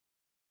saker.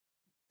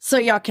 Så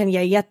jag kan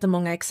ge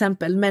jättemånga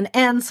exempel, men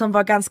en som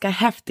var ganska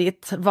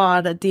häftigt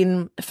var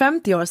din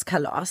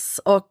 50-årskalas.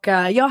 Och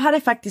jag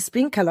hade faktiskt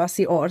springkalas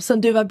i år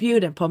som du var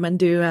bjuden på, men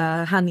du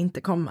hann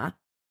inte komma.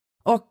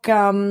 Och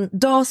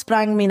då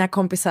sprang mina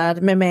kompisar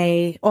med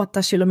mig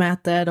 8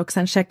 kilometer och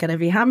sen checkade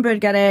vi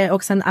hamburgare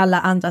och sen alla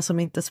andra som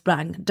inte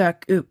sprang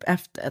dök upp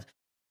efter.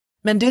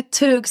 Men du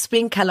tog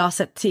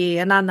springkalaset till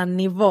en annan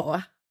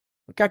nivå.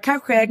 Jag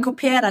kanske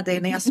kopierar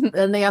dig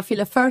när jag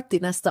fyller 40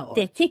 nästa år.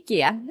 Det tycker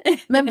jag.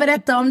 Men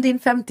berätta om din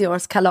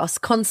 50-årskalas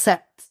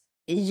koncept.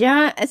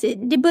 Ja, alltså,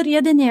 det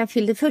började när jag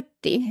fyllde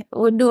 40.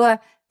 Och då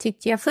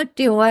tyckte jag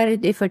 40 år,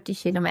 det är 40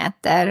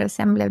 kilometer. Och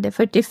sen blev det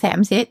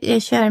 45. Så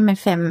jag kör med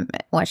 5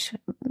 års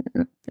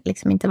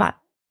intervall.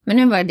 Men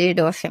nu var det ju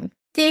då 50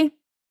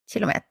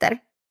 kilometer.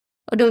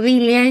 Och då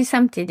ville jag ju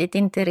samtidigt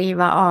inte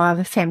riva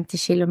av 50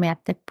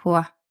 kilometer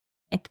på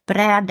ett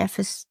bräde,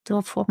 för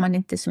då får man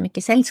inte så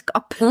mycket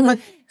sällskap.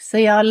 Så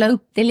jag la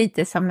upp det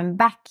lite som en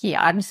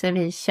backyard, så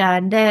vi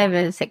körde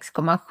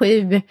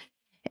 6,7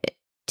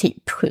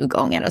 typ 7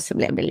 gånger och så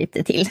blev det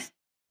lite till.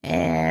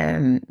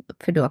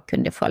 För då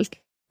kunde folk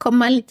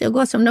komma lite och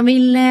gå som de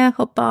ville,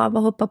 hoppa av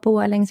och hoppa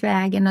på längs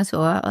vägen och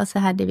så. Och så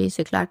hade vi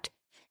såklart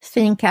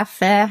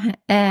finkaffe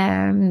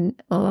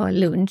och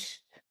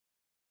lunch.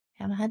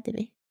 Ja, vad hade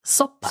vi?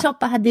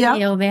 Soppa hade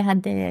vi, och vi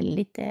hade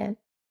lite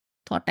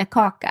tårta,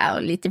 kaka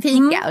och lite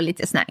fika och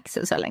lite snacks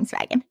och så längs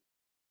vägen.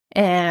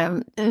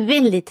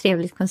 Väldigt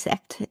trevligt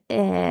koncept.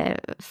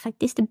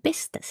 Faktiskt det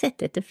bästa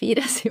sättet att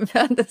fira sin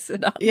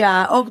födelsedag.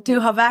 Ja, och du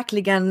har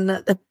verkligen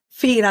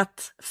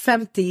firat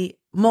 50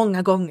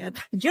 många gånger.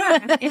 Ja,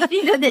 jag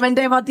firade. Men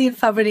det var din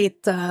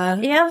favorit.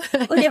 Ja,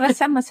 och det var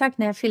samma sak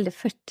när jag fyllde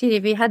 40.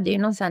 Vi hade ju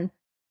någon sån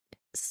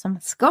som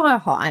ska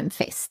ha en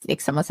fest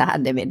liksom, och så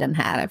hade vi den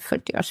här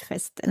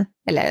 40-årsfesten,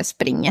 eller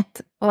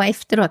springet. Och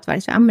efteråt var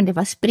det så, men det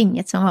var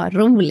springet som var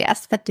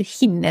roligast, för att du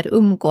hinner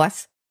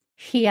umgås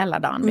hela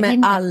dagen. Du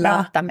hinner alla.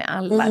 Prata med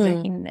alla, du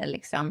hinner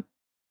liksom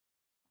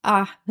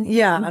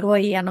gå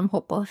igenom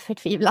hopp och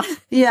förtvivlan.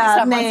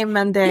 Ja, nej,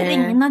 men det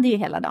regnade ju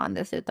hela dagen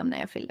dessutom när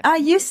jag fyllde.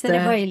 Just det. Så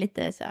det var ju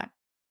lite så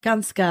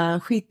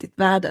ganska skitigt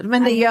väder,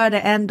 men det gör det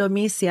ändå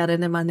mysigare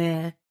när man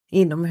är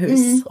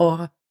inomhus och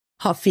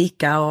har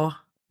fika och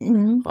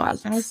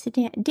allt. Alltså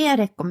det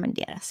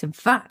rekommenderas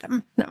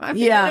varmt.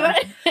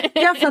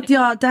 Ja, för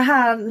att det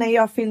här när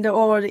jag fyllde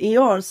år i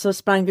år så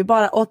sprang vi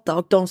bara 8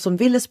 och de som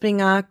ville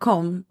springa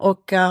kom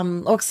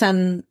och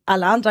sen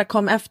alla andra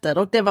kom efter,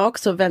 och det var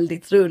också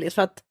väldigt roligt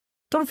för att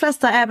de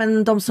flesta,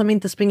 även de som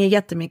inte springer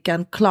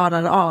jättemycket,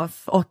 klarar av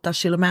 8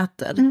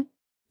 kilometer.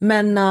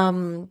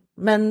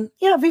 Men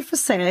ja, vi får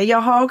se.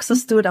 Jag har också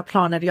stora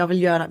planer. Jag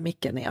vill göra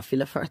mycket när jag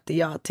fyller 40.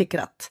 Jag tycker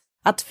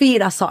att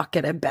fira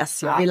saker är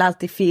bäst. Jag vill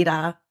alltid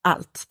fira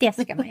allt. Det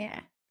ska man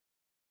göra.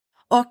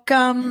 Och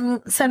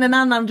sen en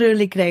annan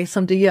rolig grej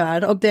som du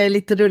gör, och det är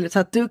lite roligt, så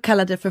att du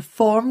kallar det för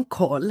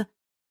formkoll.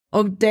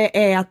 Och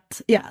det är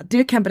att,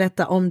 du kan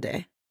berätta om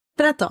det.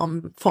 Berätta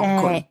om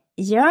formkoll.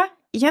 Ja,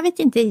 jag vet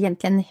inte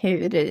egentligen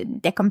hur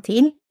det kom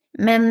till.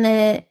 Men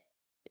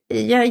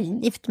jag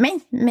gifte mig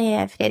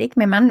med Fredrik,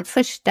 min man, 1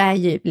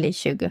 juli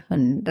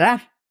 2000.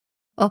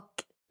 Och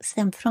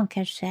sen från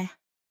kanske,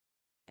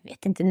 jag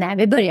vet inte när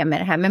vi började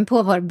med det här, men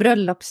på vår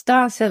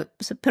bröllopsdag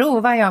så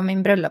provar jag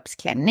min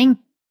bröllopsklänning.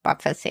 Bara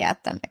för att se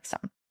att den liksom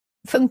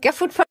funkar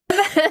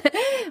fortfarande.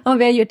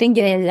 Och vi har gjort en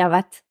grej av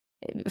att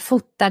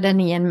fota den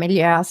i en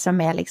miljö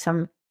som är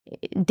liksom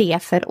det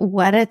för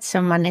året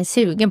som man är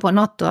sugen på.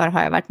 Något år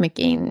har jag varit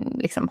mycket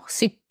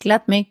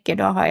cyklat mycket.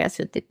 Då har jag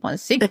suttit på en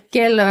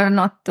cykel, och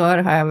något år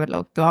har jag väl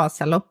åkt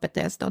Vasaloppet och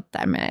jag har stått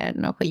där med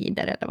några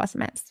skidor eller vad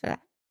som helst.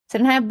 Så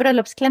den här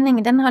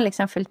bröllopsklänningen, den har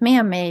liksom följt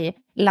med mig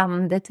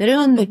landet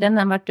runt. Den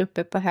har varit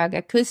uppe på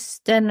Höga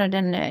Kusten, och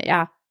den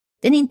är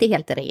inte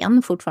helt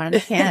ren fortfarande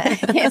kan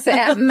jag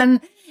säga.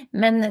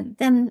 Men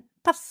den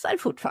passar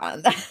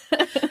fortfarande.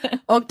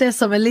 Och det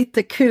som är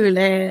lite kul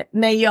är,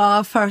 när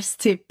jag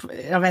först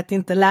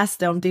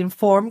läste om din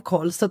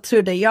formkoll, så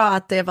trodde jag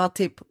att det var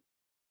typ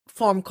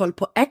formkoll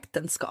på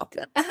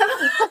äktenskapet.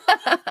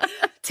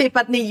 Typ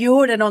att ni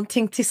gjorde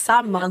någonting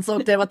tillsammans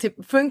och det var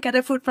typ, funkar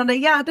det fortfarande?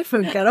 Ja, det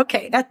funkar.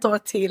 Okej, 1 år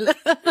till.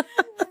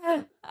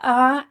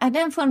 Ja,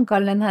 den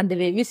formkollen hade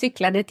vi. Vi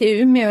cyklade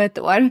till Umeå 1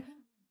 år.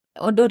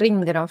 Och då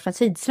ringde de från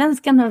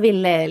Sydsvenskan och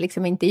ville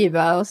liksom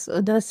intervjua oss.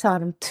 Och då sa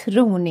de,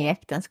 tror ni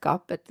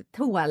äktenskapet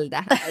tål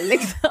det här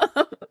liksom?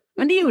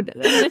 Men det gjorde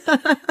det.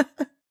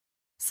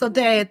 Så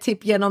det är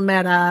typ genom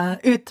era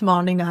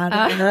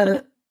utmaningar,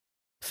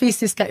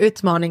 fysiska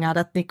utmaningar,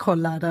 att ni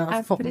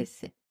kollar form.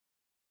 Precis.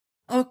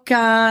 Och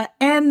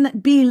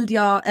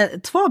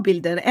två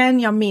bilder, en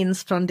jag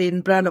minns från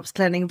din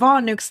bröllopsklänning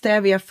var nog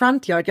Stävie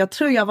Frontyard. Jag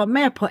tror jag var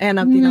med på en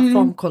av dina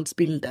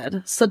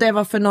formkollsbilder. Så det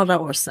var för några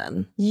år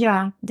sedan.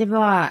 Ja, det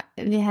var,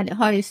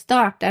 har ju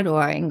startat då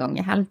en gång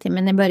i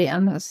halvtimmen i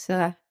början. Och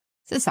så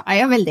sa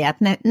jag väl det att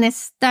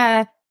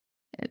nästa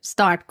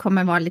start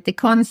kommer vara lite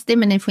konstig,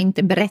 men ni får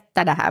inte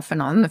berätta det här för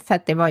någon, för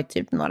att det var ju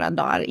typ några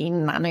dagar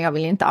innan och jag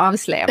vill inte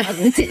avslöja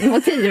vad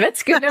motivet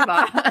skulle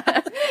vara.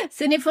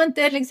 Så ni får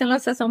inte liksom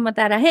låtsas som att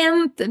det här har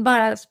hänt,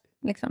 bara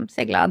liksom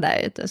se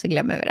glada ut och så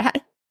glömmer vi det här.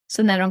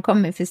 Så när de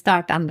kom för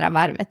start andra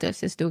varvet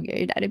så stod jag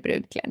ju där i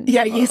brudklänning.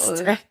 Ja, just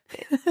det.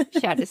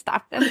 Och körde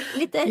starten.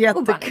 Lite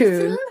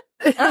jättekul.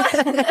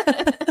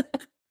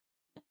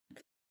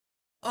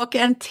 Och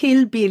en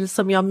till bild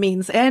som jag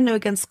minns är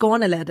nog en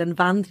Skåneleden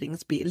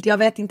vandringsbild. Jag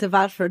vet inte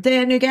varför. Det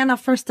är nog en av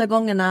första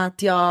gångerna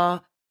att jag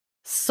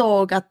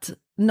såg att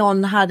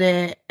någon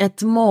hade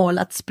ett mål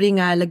att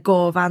springa eller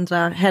gå och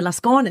vandra hela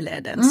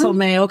Skåneleden.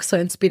 Som är också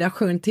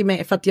inspiration till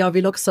mig, för att jag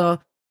vill också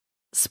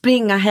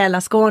springa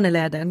hela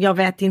Skåneleden. Jag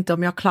vet inte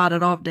om jag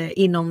klarar av det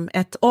inom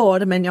 1 år,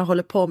 men jag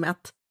håller på med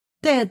att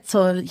det är ett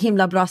så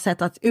himla bra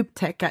sätt att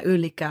upptäcka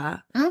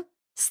olika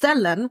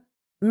ställen.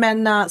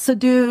 Men så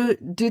du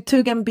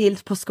tog en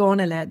bild på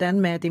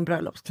Skåneleden med din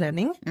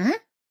bröllopsklänning.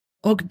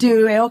 Och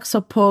du är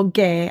också på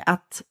G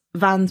att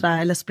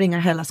vandra eller springa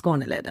hela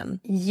Skåneleden.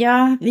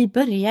 Ja, vi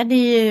började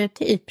ju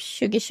typ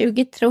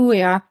 2020 tror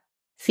jag.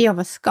 För jag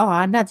var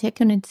skadad så jag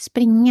kunde inte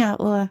springa,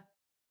 och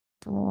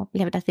då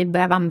blev det att vi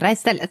började vandra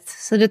istället.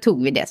 Så då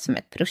tog vi det som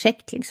ett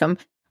projekt liksom.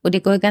 Och det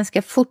går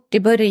ganska fort i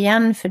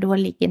början för då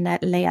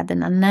ligger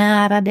lederna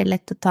nära. Det är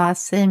lätt att ta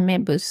sig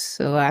med buss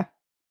och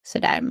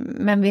sådär.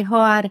 Men vi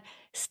har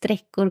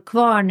sträckor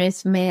kvar nu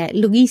som är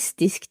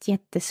logistiskt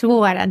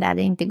jättesvåra. Där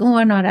det inte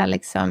går några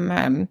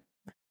liksom,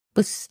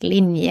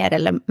 busslinjer.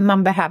 Eller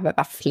man behöver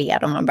vara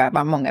fler och man behöver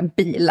ha många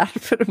bilar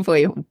för att få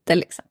ihop det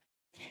liksom.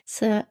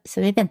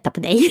 Så vi väntar på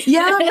dig.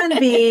 Ja, men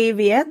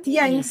vi är ett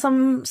gäng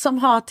som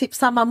har typ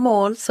samma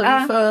mål. Så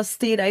vi får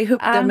styra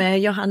ihop det med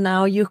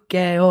Johanna och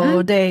Jocke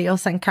och dig. Och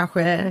sen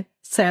kanske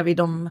ser vi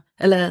dem,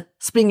 eller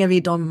springer vi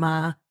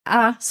dem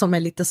som är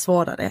lite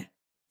svårare.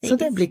 Så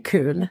det blir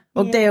kul.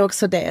 Och det är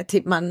också det,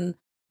 typ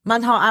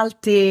man har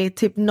alltid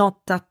typ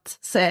något att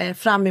se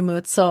fram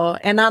emot. Så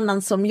en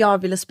annan som jag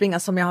ville springa,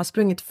 som jag har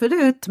sprungit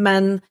förut,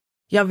 men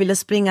jag ville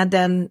springa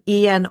den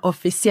igen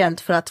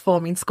officiellt för att få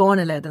min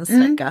Skåneledens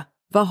sträcka.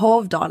 Var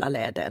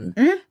Hovdalaleden.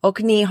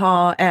 Och ni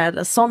har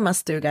er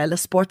sommarstuga eller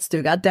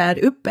sportstuga där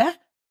uppe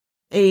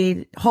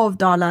i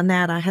Hovdala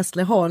nära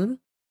Hässleholm.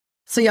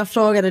 Så jag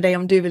frågade dig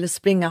om du ville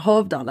springa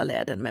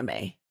Hovdalaleden med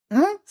mig.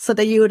 Så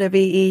det gjorde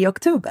vi i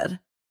oktober.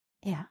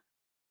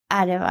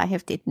 Ja, det var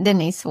häftigt.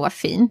 Den är så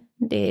fin.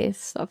 Det är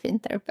så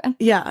fint där uppe.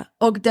 Ja,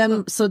 och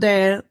så det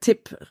är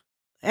typ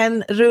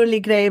en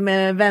rolig grej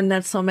med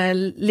vänner som är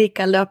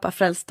lika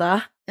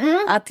löparfrälsta.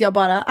 Att jag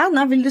bara,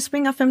 Anna, vill du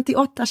springa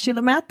 58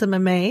 kilometer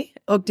med mig?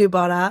 Och du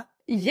bara,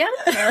 ja.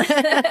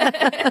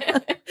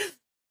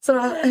 Så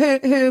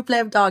hur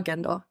blev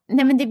dagen då?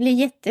 Nej, men det blev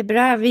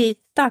jättebra. Vi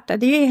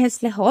startade ju i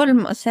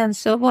Hässleholm och sen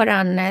så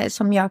våran,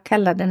 som jag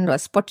kallar den då,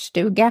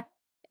 sportstuga,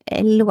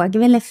 låg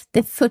väl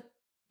efter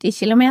 40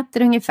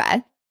 kilometer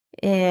ungefär.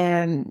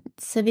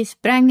 Så vi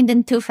sprang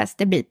den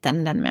tuffaste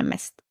biten, den med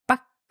mest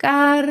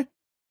backar.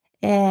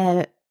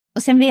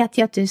 Och sen vet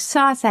jag att du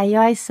sa så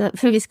här,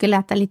 för vi skulle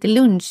äta lite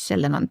lunch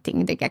eller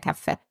någonting, dricka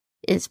kaffe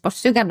i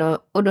sportstugan då.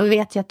 Och då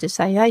vet jag att du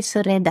sa, jag är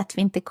så rädd att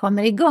vi inte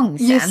kommer igång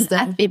sen.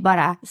 Att vi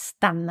bara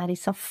stannar i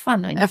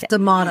soffan. Och inte... Efter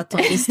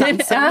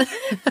maratondistansen.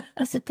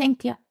 Och så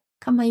tänkte jag,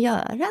 kan man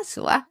göra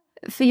så?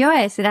 För jag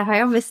är så där, har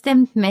jag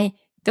bestämt mig,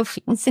 då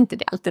finns inte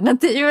det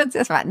alternativet. Så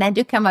jag sa, nej,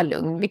 du kan vara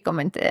lugn, vi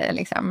kommer inte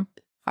liksom,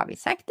 har vi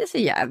sagt det så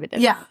gör vi det.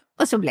 Ja.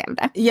 Och så blev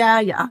det.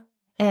 Ja.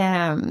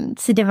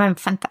 Så det var en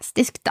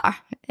fantastisk dag.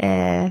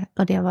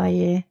 Och det var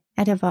ju,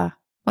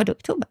 var det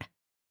oktober?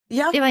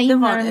 Ja, det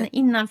var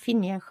innan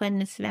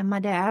Finjasjön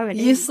svämmade över.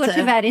 Det just går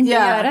tyvärr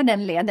inte att göra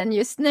den leden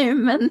just nu.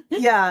 Men...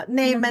 Ja,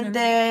 nej men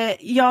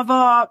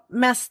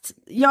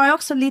jag är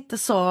också lite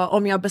så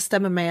om jag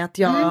bestämmer mig att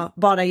jag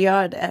bara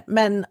gör det.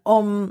 Men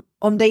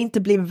om det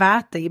inte blir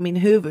värt det i min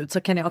huvud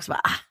så kan jag också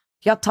vara,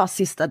 jag tar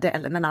sista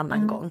delen en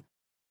annan gång.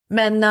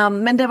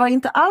 Men det var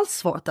inte alls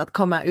svårt att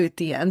komma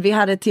ut igen. Vi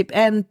hade typ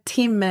en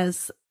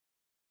timmes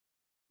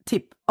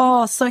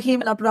så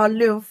himla bra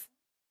luft.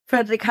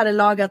 Fredrik hade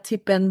lagat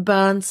typ en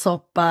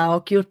bönsoppa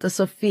och gjort det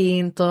så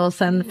fint. Och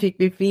sen fick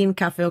vi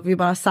finkaffe och vi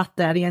bara satt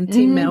där i en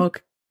timme och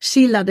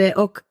chillade.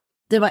 Och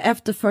det var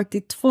efter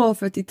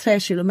 42-43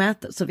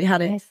 kilometer så vi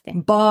hade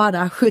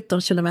bara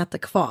 17 kilometer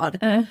kvar.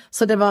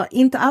 Så det var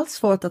inte alls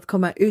svårt att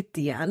komma ut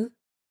igen.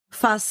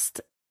 Fast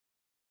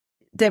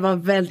det var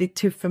väldigt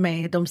tufft för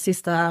mig de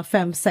sista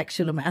 5-6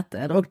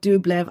 kilometer. Och du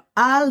blev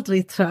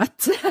aldrig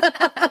trött.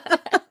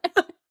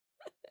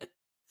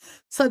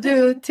 Så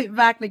du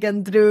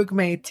verkligen drog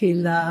mig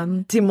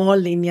till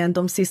mållinjen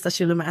de sista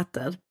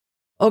kilometer.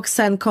 Och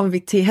sen kom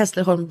vi till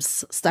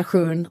Hässleholms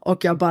station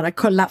och jag bara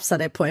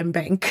kollapsade på en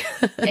bänk.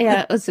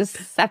 Ja, och så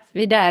satt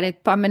vi där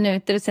ett par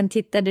minuter och sen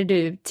tittade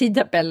du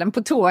tidtabellen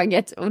på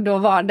tåget och då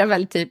var det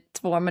väl typ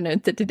 2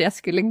 minuter till det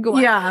skulle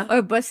gå. Ja. Och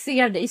jag bara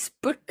ser dig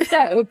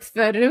spurta upp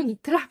för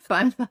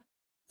rulltrappan.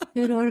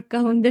 Hur orkar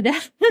hon det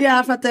där?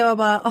 Ja, för att det var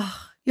bara,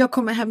 jag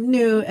kommer hem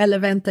nu eller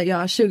väntar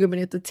jag 20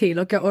 minuter till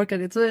och jag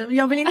orkar inte. Så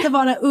jag vill inte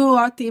vara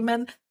oartig,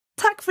 men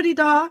tack för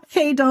idag,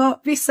 hej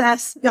då, vi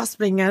ses, jag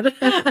springer.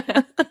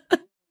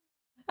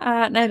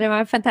 Nej, det var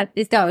en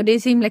fantastisk dag och det är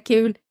så himla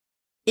kul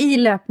i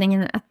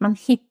löpningen att man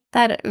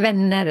hittar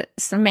vänner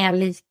som är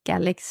lika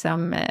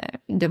liksom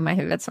dumma i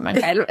huvudet som man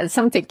själv,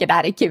 som tycker det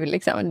här är kul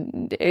liksom.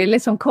 Eller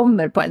som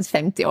kommer på ens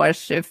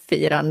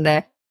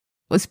 50-årsfirande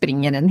och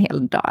springer en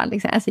hel dag.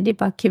 Liksom. Alltså det är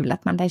bara kul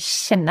att man lär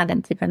känna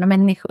den typen av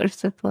människor.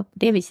 Så på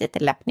det viset är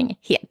löpning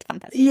helt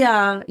fantastiskt.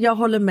 Ja, jag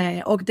håller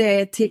med. Och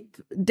det är typ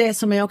det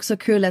som är också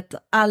kul att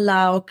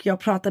alla, och jag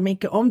pratar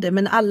mycket om det,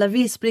 men alla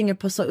vi springer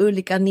på så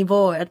olika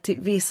nivåer. Typ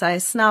vissa är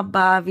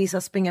snabba,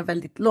 vissa springer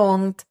väldigt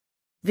långt.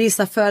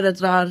 Vissa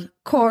föredrar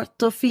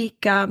kort och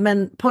fika,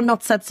 men på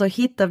något sätt så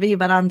hittar vi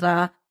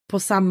varandra på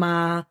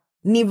samma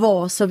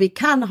nivå så vi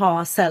kan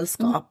ha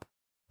sällskap.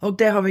 Och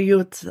det har vi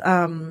gjort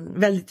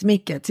väldigt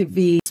mycket. Typ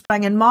vi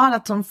sprang en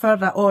maraton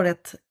förra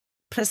året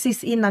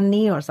precis innan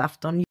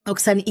nyårsafton. Och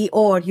sen i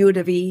år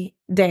gjorde vi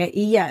det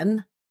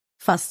igen.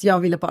 Fast jag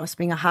ville bara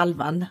springa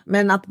halvan.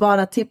 Men att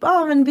bara typ,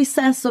 men vi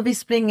ses och vi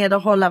springer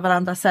och håller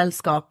varandra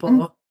sällskap.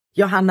 Och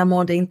Johanna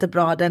mådde inte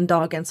bra den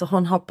dagen så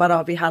hon hoppar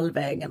av i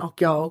halvvägen och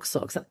jag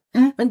också.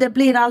 Men det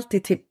blir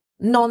alltid typ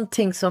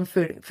någonting som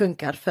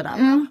funkar för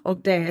alla.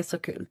 Och det är så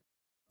kul.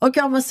 Och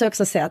jag måste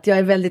också säga att jag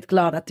är väldigt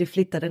glad att du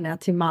flyttade ner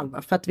till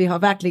Malmö. För att vi har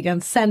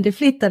verkligen sen du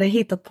flyttade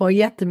hittat på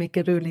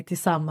jättemycket roligt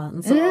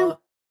tillsammans. Och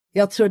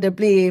jag tror det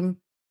blir...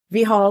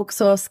 Vi har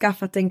också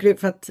skaffat en grupp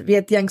för att vi är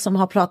ett gäng som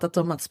har pratat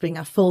om att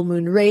springa full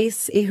moon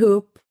race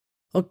ihop.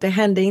 Och det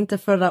hände inte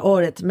förra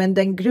året, men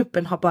den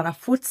gruppen har bara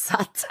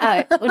fortsatt.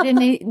 Ja, och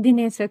den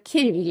är så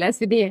kul.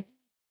 Alltså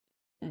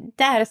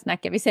där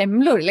snackar vi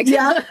semlor liksom.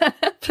 Ja,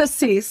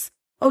 precis.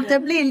 Och det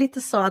blir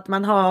lite så att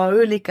man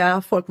har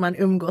olika folk man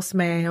umgås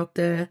med. Och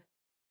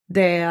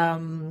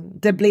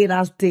det blir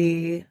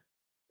alltid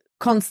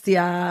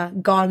konstiga,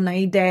 galna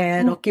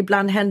idéer. Och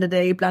ibland händer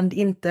det, ibland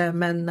inte.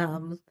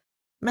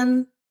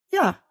 Men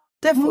ja,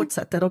 det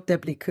fortsätter och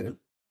det blir kul.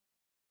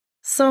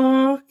 Så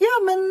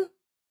ja, men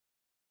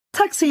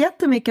tack så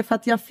jättemycket för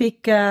att jag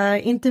fick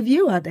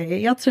intervjua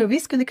dig. Jag tror vi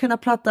skulle kunna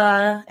prata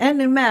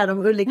ännu mer om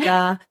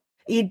olika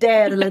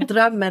idéer eller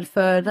drömmar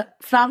för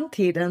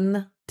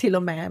framtiden till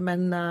och med.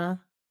 Men,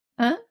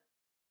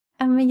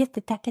 ja, men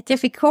jättetack att jag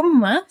fick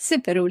komma.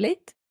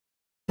 Superroligt.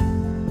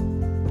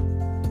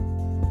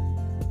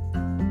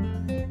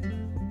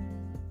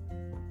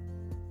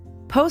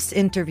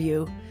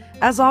 Post-interview.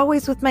 As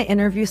always with my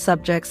interview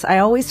subjects, I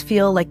always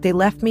feel like they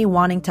left me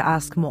wanting to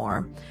ask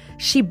more.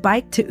 She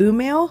biked to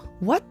Umeå?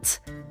 What?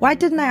 Why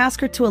didn't I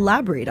ask her to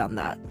elaborate on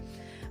that?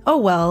 Oh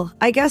well,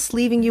 I guess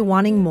leaving you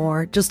wanting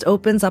more just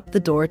opens up the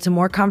door to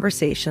more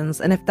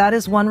conversations, and if that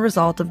is one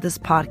result of this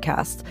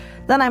podcast,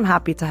 then I'm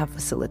happy to have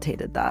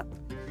facilitated that.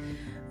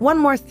 One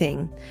more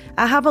thing.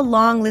 I have a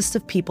long list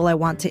of people I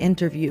want to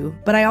interview,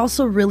 but I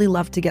also really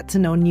love to get to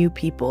know new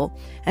people.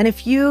 And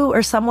if you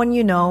or someone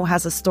you know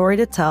has a story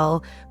to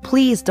tell,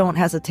 please don't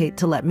hesitate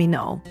to let me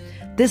know.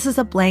 This is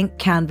a blank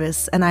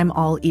canvas and I'm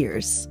all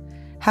ears.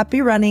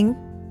 Happy running!